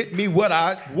that get me what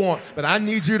I want. But I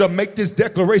need you to make this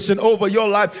declaration over your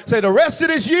life. Say, the rest of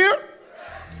this year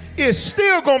is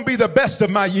still going to be the best of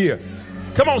my year.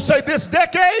 Come on, say, this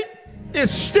decade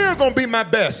is still going to be my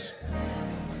best.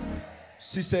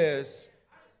 She says,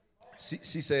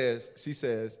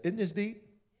 isn't this deep?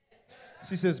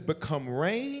 She says, but come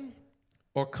rain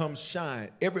or come shine.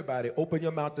 Everybody, open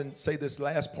your mouth and say this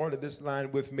last part of this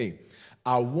line with me.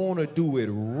 I want to do it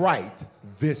right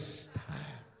this time.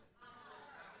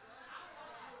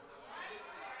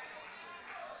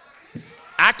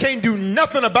 I can't do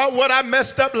nothing about what I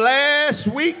messed up last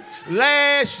week,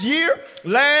 last year,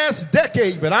 last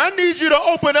decade. But I need you to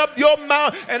open up your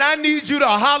mouth and I need you to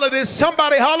holler this.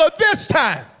 Somebody holler this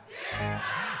time.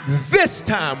 This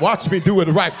time, watch me do it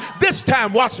right. This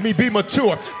time, watch me be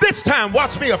mature. This time,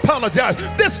 watch me apologize.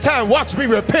 This time, watch me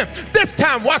repent. This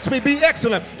time, watch me be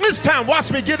excellent. This time,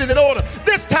 watch me get it in order.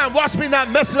 This time, watch me not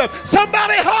mess it up.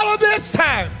 Somebody holler this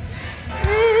time.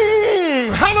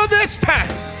 Holler this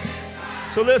time.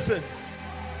 So listen.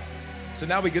 So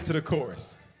now we get to the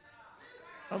chorus.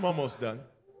 I'm almost done.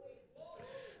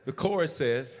 The chorus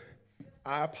says,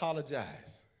 I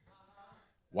apologize.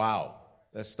 Wow.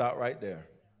 Let's stop right there.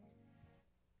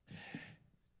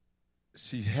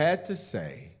 She had to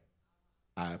say,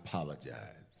 I apologize.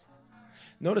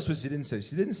 Notice what she didn't say.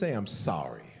 She didn't say, I'm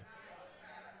sorry.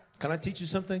 Can I teach you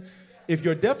something? If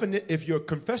your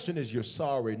confession is you're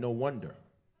sorry, no wonder.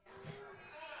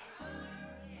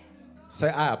 Say,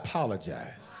 I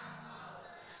apologize.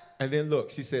 And then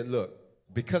look, she said, look,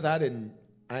 because I didn't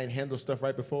handle stuff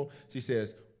right before, she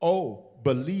says, oh,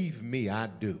 believe me, I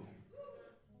do.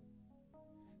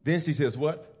 Then she says,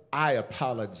 what? I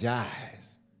apologize.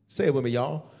 Say it with me,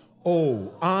 y'all.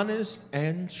 Oh, honest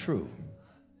and true.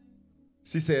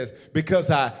 She says,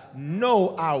 because I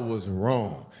know I was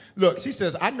wrong. Look, she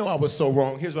says, I know I was so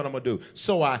wrong. Here's what I'm going to do.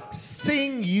 So I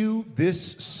sing you this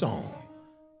song.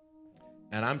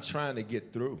 And I'm trying to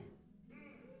get through.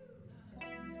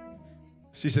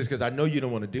 She says, because I know you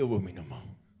don't want to deal with me no more.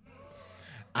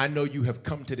 I know you have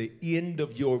come to the end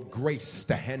of your grace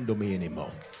to handle me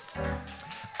anymore.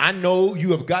 I know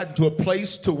you have gotten to a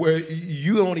place to where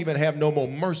you don't even have no more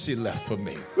mercy left for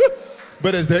me.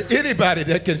 But is there anybody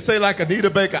that can say like Anita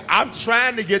Baker, I'm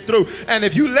trying to get through. And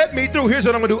if you let me through, here's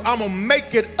what I'm going to do. I'm going to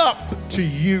make it up to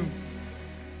you.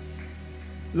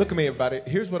 Look at me, everybody.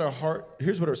 Here's what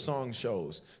her song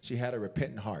shows. She had a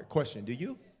repentant heart. Question, do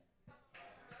you?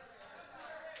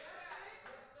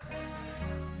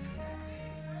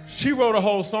 She wrote a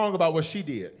whole song about what she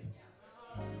did.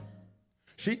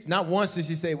 Not once did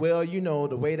she say, well, you know,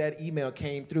 the way that email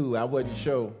came through, I wasn't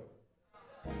sure.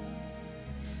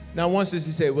 Not once did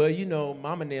she say, well, you know,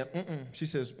 mama and them, She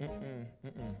says,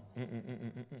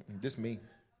 This me.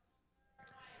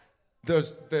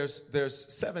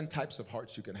 There's 7 types of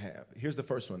hearts you can have. Here's the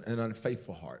first one, an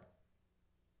unfaithful heart.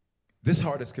 This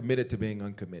heart is committed to being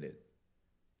uncommitted.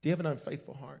 Do you have an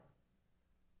unfaithful heart?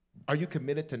 Are you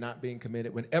committed to not being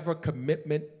committed? Whenever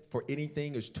commitment for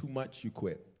anything is too much, you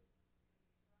quit.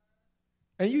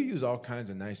 And you use all kinds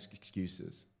of nice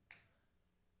excuses.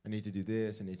 I need to do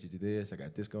this, I need to do this, I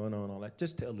got this going on, all that.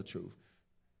 Just tell the truth.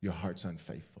 Your heart's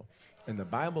unfaithful. And the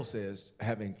Bible says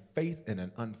having faith in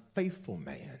an unfaithful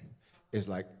man is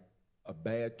like a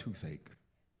bad toothache.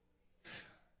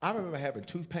 I remember having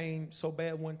tooth pain so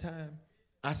bad one time,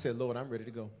 I said, Lord, I'm ready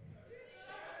to go.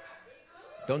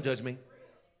 Don't judge me.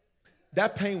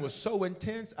 That pain was so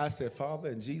intense, I said, Father,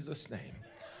 in Jesus' name,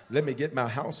 let me get my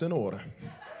house in order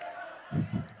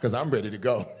because I'm ready to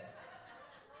go.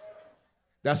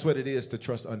 That's what it is to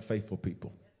trust unfaithful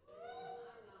people.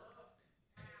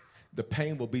 The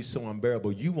pain will be so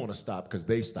unbearable, you want to stop because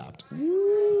they stopped.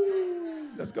 Woo.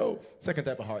 Let's go. Second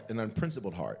type of heart, an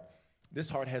unprincipled heart. This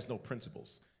heart has no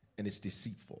principles, and it's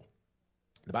deceitful.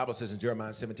 The Bible says in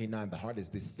Jeremiah 17:9, the heart is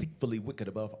deceitfully wicked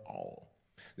above all.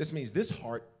 This means this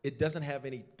heart, it doesn't have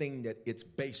anything that it's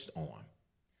based on.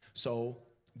 So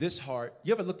this heart,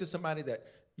 you ever looked at somebody that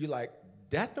you're like,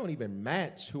 that don't even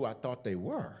match who I thought they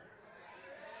were?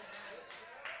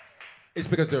 It's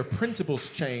because their principles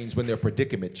changed when their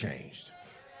predicament changed.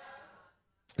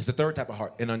 It's the third type of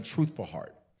heart, an untruthful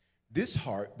heart. This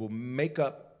heart will make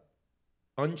up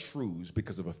untruths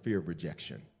because of a fear of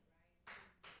rejection.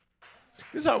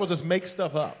 This heart will just make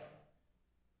stuff up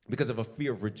because of a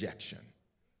fear of rejection.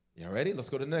 You ready? Let's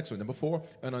go to the next one. Number 4,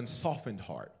 an unsoftened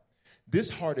heart. This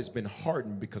heart has been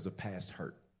hardened because of past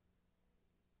hurt.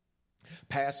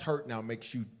 Past hurt now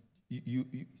makes you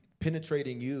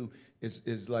penetrating you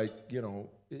is like, you know,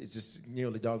 it's just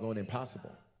nearly doggone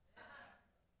impossible.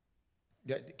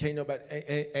 Can't nobody,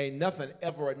 ain't nothing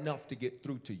ever enough to get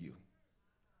through to you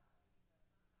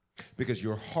because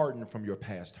you're hardened from your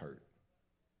past hurt.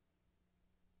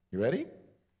 You ready?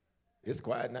 It's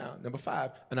quiet now. Number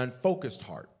 5, an unfocused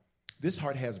heart. This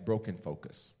heart has broken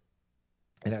focus.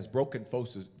 It has broken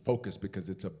focus because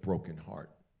it's a broken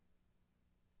heart.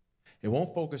 It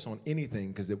won't focus on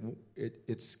anything because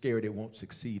it's scared it won't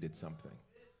succeed at something.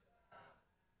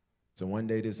 So one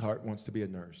day this heart wants to be a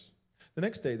nurse. The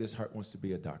next day this heart wants to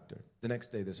be a doctor. The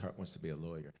next day this heart wants to be a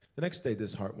lawyer. The next day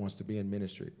this heart wants to be in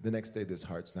ministry. The next day this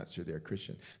heart's not sure they're a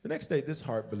Christian. The next day this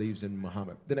heart believes in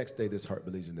Muhammad. The next day this heart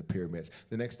believes in the pyramids.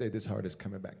 The next day this heart is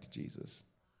coming back to Jesus.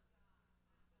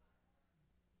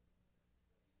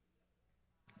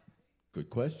 Good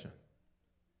question.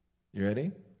 You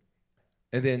ready?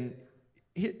 And then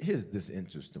here's this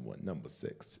interesting one, number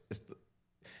 6. It's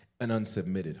an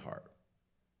unsubmitted heart.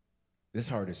 This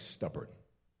heart is stubborn.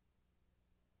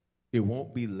 It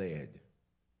won't be led.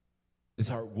 This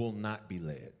heart will not be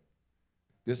led.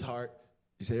 This heart,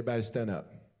 you say, everybody stand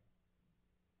up.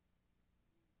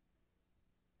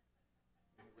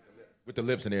 With the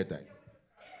lips and everything.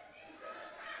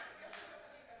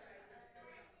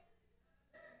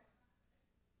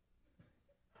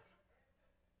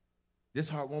 This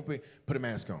heart won't be, put a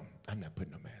mask on. I'm not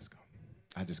putting no mask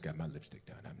on. I just got my lipstick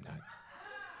done. I'm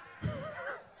not.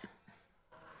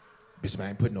 Bishop, I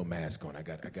ain't putting no mask on. I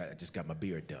just got my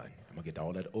beard done. I'm gonna get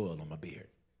all that oil on my beard.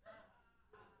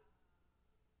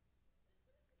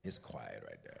 It's quiet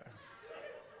right there.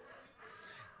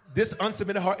 This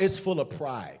unsubmitted heart is full of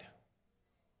pride.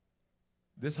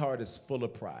 This heart is full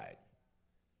of pride.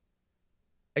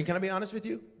 And can I be honest with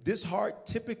you? This heart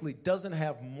typically doesn't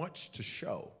have much to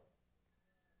show.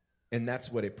 And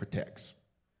that's what it protects.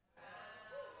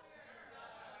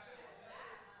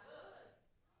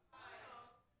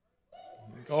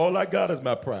 All I got is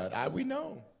my pride. We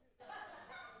know.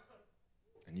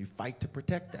 And you fight to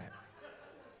protect that.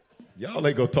 Y'all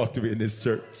ain't gonna talk to me in this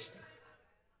church.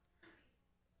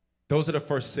 Those are the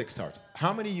first 6 hearts.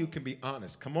 How many of you can be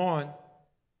honest? Come on.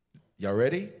 Y'all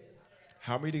ready?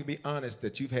 How many of you can be honest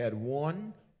that you've had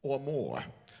one or more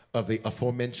of the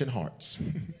aforementioned hearts?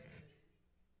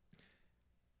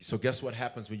 So guess what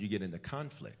happens when you get into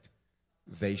conflict?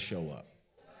 They show up.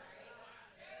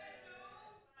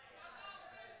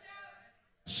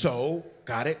 So,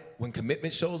 got it? When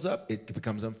commitment shows up, it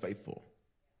becomes unfaithful.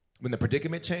 When the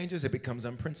predicament changes, it becomes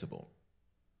unprincipled.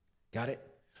 Got it?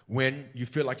 When you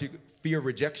feel like you fear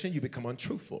rejection, you become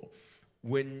untruthful.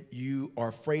 When you are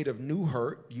afraid of new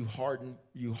hurt, you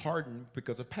harden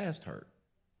because of past hurt.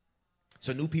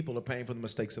 So new people are paying for the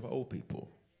mistakes of old people.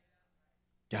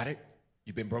 Got it?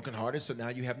 You've been brokenhearted, so now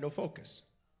you have no focus.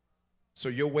 So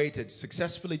your way to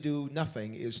successfully do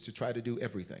nothing is to try to do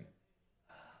everything.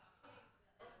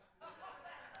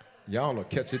 Y'all will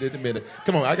catch it in a minute.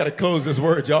 Come on, I got to close this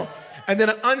word, y'all. And then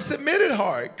an unsubmitted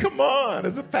heart. Come on,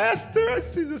 as a pastor, I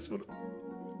see this one.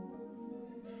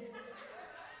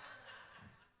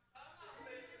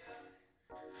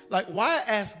 Like, why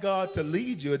ask God to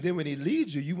lead you, and then when he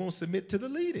leads you, you won't submit to the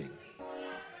leading?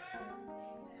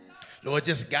 Lord,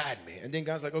 just guide me. And then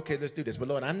God's like, okay, let's do this. But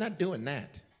Lord, I'm not doing that.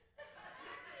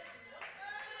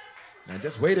 Now,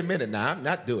 just wait a minute. Now, I'm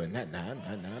not doing that. Now,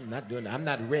 I'm not doing that. I'm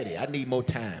not ready. I need more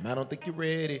time. I don't think you're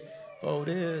ready for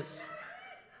this.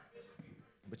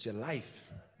 But your life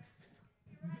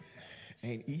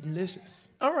ain't eating delicious.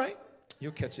 All right.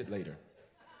 You'll catch it later.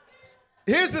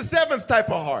 Here's the seventh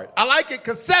type of heart. I like it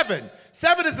because seven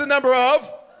is the number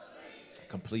of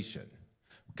completion.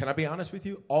 Can I be honest with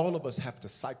you? All of us have to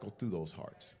cycle through those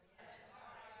hearts.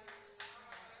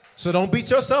 So don't beat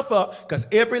yourself up, because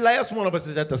every last one of us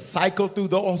is at to cycle through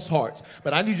those hearts.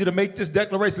 But I need you to make this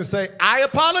declaration. Say, I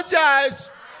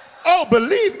apologize. Oh,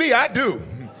 believe me, I do.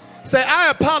 Say, I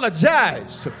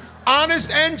apologize. Honest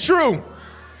and true.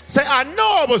 Say, I know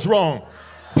I was wrong.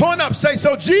 Point up. Say,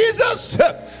 so Jesus,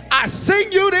 I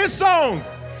sing you this song.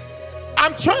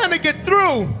 I'm trying to get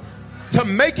through to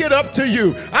make it up to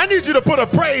you. I need you to put a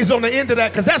praise on the end of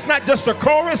that, because that's not just a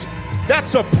chorus.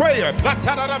 That's a prayer.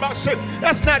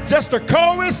 That's not just a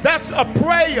chorus. That's a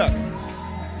prayer.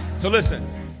 So listen,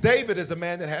 David is a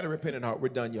man that had a repentant heart. We're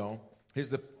done, y'all. Here's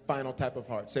the final type of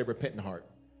heart. Say repentant heart.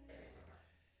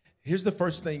 Here's the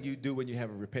first thing you do when you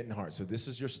have a repentant heart. So this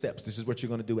is your steps. This is what you're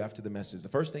going to do after the message. The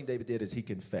first thing David did is he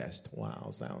confessed. Wow,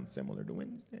 sounds similar to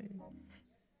Wednesday.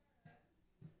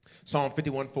 Psalm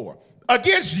 51:4.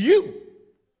 Against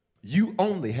you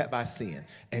only have I sinned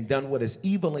and done what is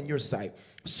evil in your sight,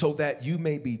 so that you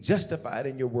may be justified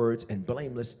in your words and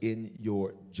blameless in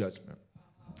your judgment.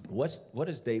 What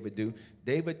does David do?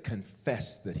 David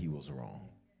confessed that he was wrong.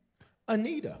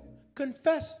 Anita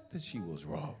confessed that she was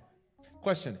wrong.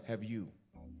 Question, have you?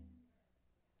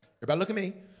 Everybody look at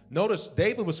me. Notice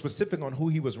David was specific on who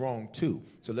he was wrong to.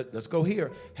 So let's go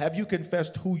here. Have you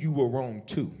confessed who you were wrong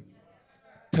to?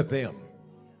 To them.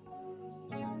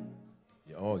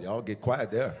 Oh, y'all get quiet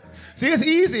there. See, it's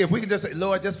easy if we can just say,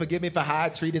 Lord, just forgive me for how I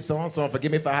treated so-and-so,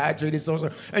 forgive me for how I treated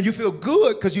so-and-so. And you feel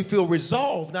good because you feel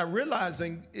resolved, not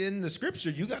realizing in the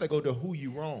scripture, you got to go to who you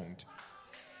wronged.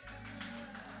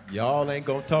 Y'all ain't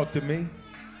going to talk to me.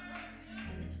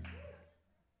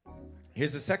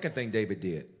 Here's the second thing David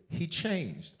did. He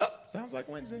changed. Oh, sounds like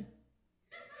Wednesday.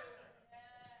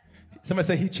 Somebody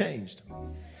say he changed.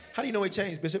 How do you know he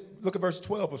changed, Bishop? Look at verse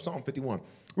 12 of Psalm 51.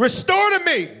 Restore to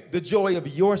me the joy of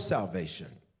your salvation.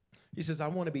 He says, I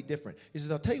want to be different. He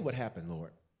says, I'll tell you what happened,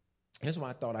 Lord. Here's why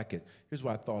I thought I could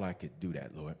do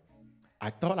that, Lord. I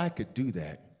thought I could do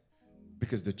that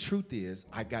because the truth is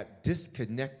I got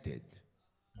disconnected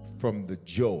from the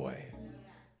joy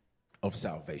of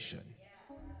salvation.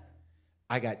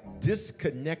 I got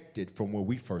disconnected from where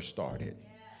we first started.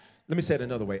 Let me say it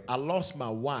another way. I lost my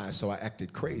why, so I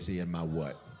acted crazy in my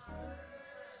what?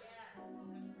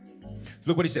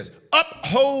 Look what he says.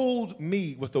 Uphold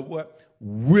me with the what?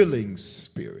 Willing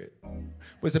spirit.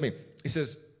 What does that mean? He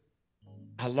says,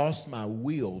 I lost my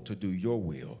will to do your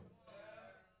will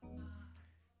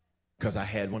because I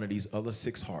had one of these other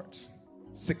 6 hearts.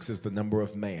 6 is the number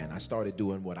of man. I started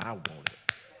doing what I wanted.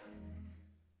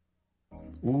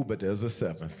 Ooh, but there's a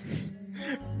 7.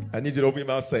 I need you to open your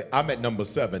mouth and say, I'm at number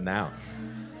 7 now.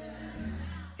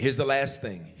 Here's the last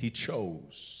thing. He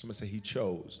chose. Somebody say he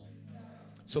chose.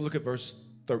 So look at verse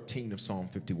 13 of Psalm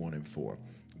 51:4.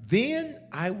 Then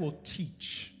I will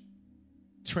teach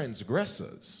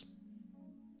transgressors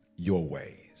your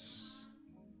ways,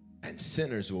 and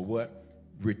sinners will what?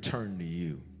 Return to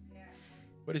you.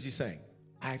 What is he saying?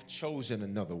 I've chosen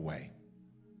another way.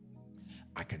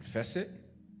 I confess it,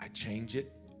 I change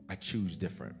it, I choose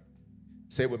different.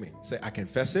 Say it with me. Say, I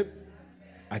confess it,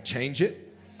 I change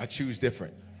it, I choose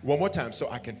different. One more time. So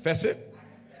I confess it,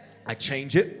 I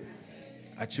change it,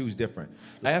 I choose different.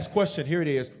 Last question, here it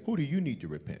is. Who do you need to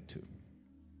repent to?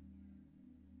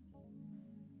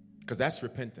 Because that's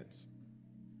repentance.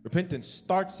 Repentance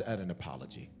starts at an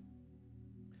apology,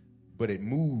 but it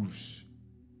moves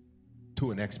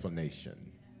to an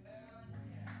explanation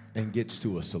and gets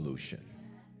to a solution.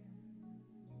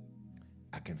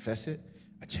 I confess it,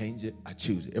 I change it, I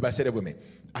choose it. Everybody say that with me.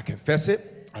 I confess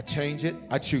it, I change it,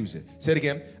 I choose it. Say it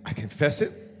again. I confess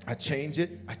it, I change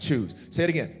it, I choose. Say it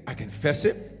again. I confess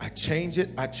it, I change it,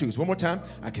 I choose. One more time.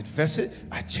 I confess it,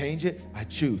 I change it, I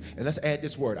choose. And let's add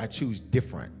this word. I choose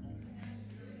different.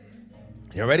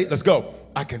 You ready? Let's go.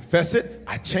 I confess it,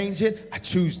 I change it, I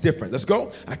choose different. Let's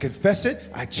go. I confess it,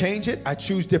 I change it, I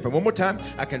choose different. One more time.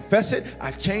 I confess it,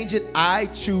 I change it, I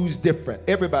choose different.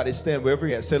 Everybody stand wherever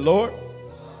you're at. Say, Lord,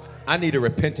 I need a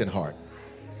repentant heart.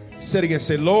 Say it again.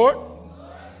 Say, Lord,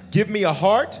 give me a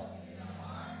heart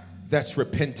that's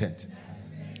repentant.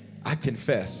 I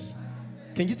confess.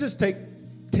 Can you just take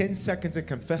 10 seconds and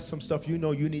confess some stuff you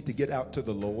know you need to get out to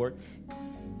the Lord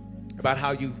about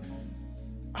how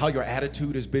your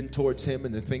attitude has been towards him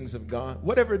and the things of God?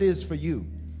 Whatever it is for you.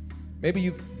 Maybe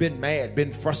you've been mad,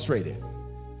 been frustrated.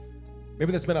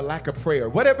 Maybe there's been a lack of prayer.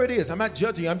 Whatever it is, I'm not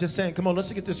judging you. I'm just saying, come on,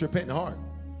 let's get this repentant heart.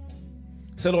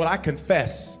 Say, Lord, I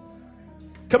confess.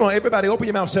 Come on, everybody, open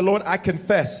your mouth. Say, Lord, I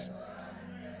confess.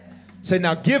 Say,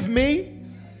 now give me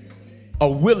a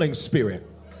willing spirit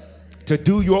to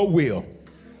do your will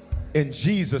in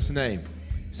Jesus' name.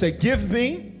 Say, give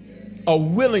me a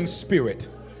willing spirit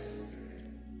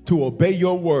to obey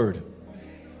your word.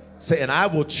 Say, and I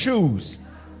will choose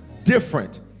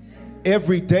different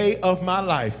every day of my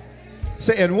life.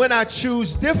 Say, and when I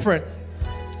choose different,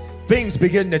 things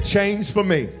begin to change for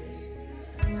me.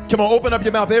 Come on, open up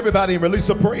your mouth, everybody, and release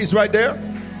a praise right there.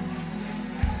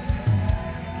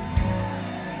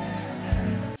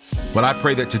 Well, I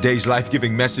pray that today's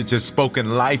life-giving message has spoken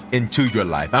life into your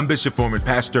life. I'm Bishop Foreman,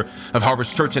 pastor of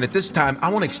Harvest Church, and at this time, I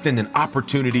want to extend an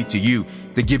opportunity to you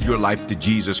to give your life to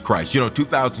Jesus Christ. You know,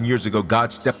 2,000 years ago,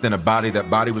 God stepped in a body. That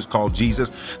body was called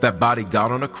Jesus. That body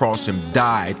got on a cross and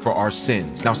died for our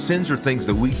sins. Now, sins are things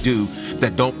that we do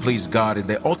that don't please God, and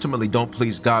they ultimately don't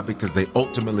please God because they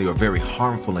ultimately are very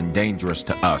harmful and dangerous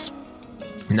to us.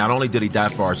 Not only did he die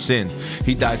for our sins,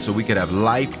 he died so we could have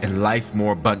life and life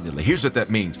more abundantly. Here's what that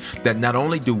means, that not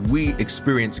only do we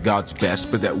experience God's best,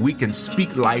 but that we can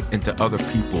speak life into other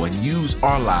people and use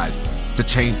our lives to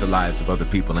change the lives of other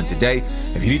people. And today,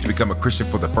 if you need to become a Christian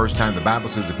for the first time, the Bible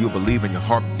says if you believe in your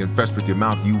heart and confess with your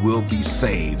mouth, you will be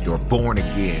saved or born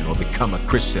again or become a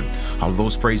Christian. All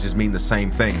those phrases mean the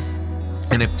same thing.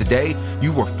 And if today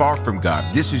you were far from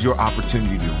God, this is your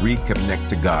opportunity to reconnect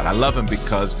to God. I love him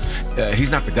because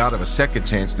he's not the God of a second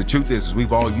chance. The truth is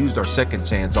we've all used our second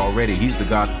chance already. He's the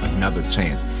God of another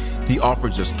chance. He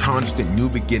offers us constant new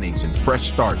beginnings and fresh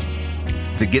starts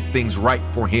to get things right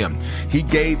for him. He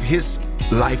gave his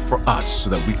life for us so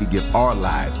that we could give our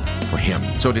lives for him.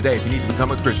 So today, if you need to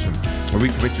become a Christian or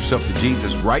recommit yourself to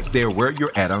Jesus right there where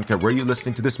you're at, I don't care where you're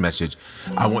listening to this message,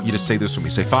 I want you to say this with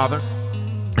me. Say, Father,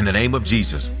 in the name of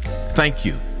Jesus, thank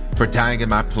you for dying in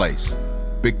my place.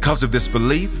 Because of this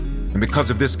belief and because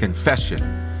of this confession,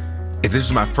 if this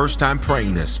is my first time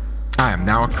praying this, I am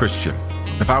now a Christian.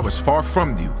 If I was far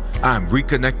from you, I am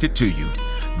reconnected to you.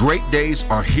 Great days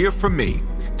are here for me.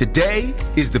 Today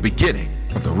is the beginning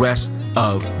of the rest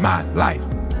of my life.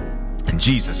 In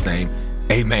Jesus' name,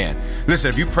 amen.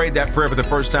 Listen, if you prayed that prayer for the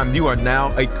first time, you are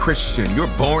now a Christian. You're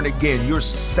born again. You're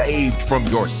saved from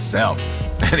yourself.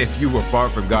 And if you were far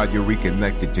from God, you're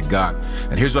reconnected to God.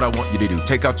 And here's what I want you to do.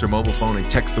 Take out your mobile phone and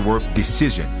text the word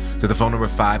decision to the phone number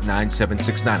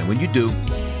 59769. And when you do,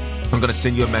 I'm going to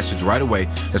send you a message right away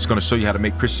that's going to show you how to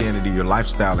make Christianity your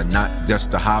lifestyle and not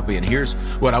just a hobby. And here's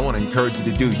what I want to encourage you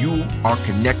to do. You are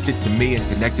connected to me and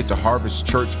connected to Harvest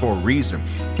Church for a reason.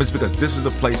 It's because this is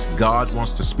the place God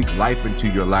wants to speak life into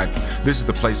your life. This is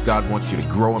the place God wants you to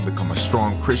grow and become a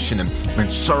strong Christian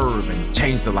and serve and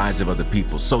change the lives of other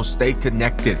people. So stay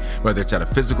connected, whether it's at a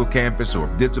physical campus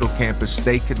or a digital campus.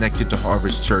 Stay connected to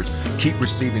Harvest Church. Keep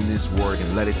receiving this word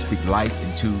and let it speak life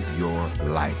into your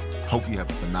life. Hope you have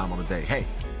a phenomenal day. Hey,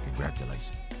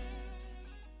 congratulations.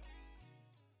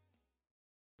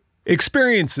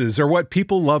 Experiences are what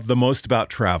people love the most about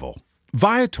travel.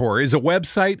 Viator is a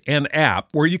website and app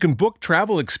where you can book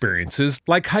travel experiences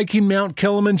like hiking Mount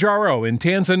Kilimanjaro in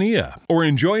Tanzania or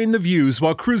enjoying the views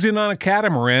while cruising on a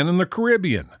catamaran in the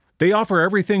Caribbean. They offer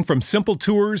everything from simple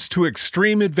tours to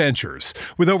extreme adventures.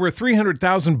 With over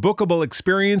 300,000 bookable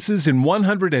experiences in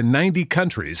 190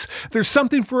 countries, there's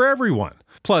something for everyone.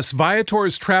 Plus,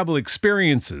 Viator's travel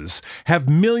experiences have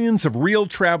millions of real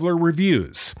traveler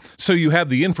reviews, so you have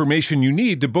the information you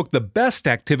need to book the best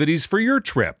activities for your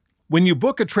trip. When you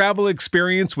book a travel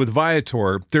experience with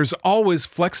Viator, there's always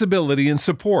flexibility and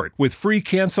support with free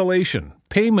cancellation,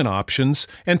 payment options,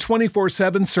 and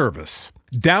 24/7 service.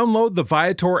 Download the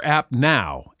Viator app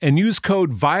now and use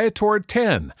code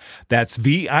Viator10. That's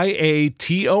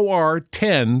Viator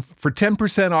 10 for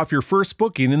 10% off your first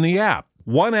booking in the app.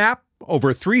 One app,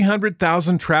 over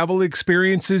 300,000 travel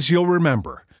experiences you'll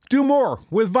remember. Do more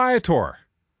with Viator.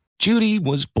 Judy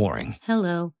was boring.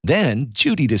 Hello. Then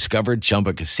Judy discovered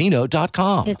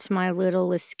ChumbaCasino.com. It's my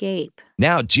little escape.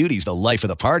 Now Judy's the life of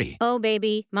the party. Oh,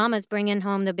 baby, mama's bringing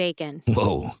home the bacon.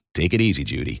 Whoa, take it easy,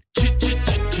 Judy.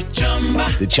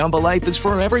 The Chumba life is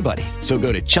for everybody. So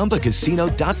go to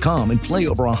ChumbaCasino.com and play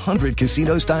over 100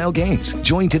 casino-style games.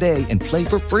 Join today and play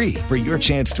for free for your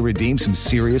chance to redeem some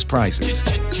serious prizes.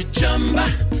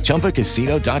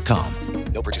 ChumbaCasino.com.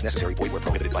 No purchase necessary. Void where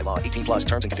prohibited by law. 18 plus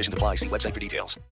terms and conditions apply. See website for details.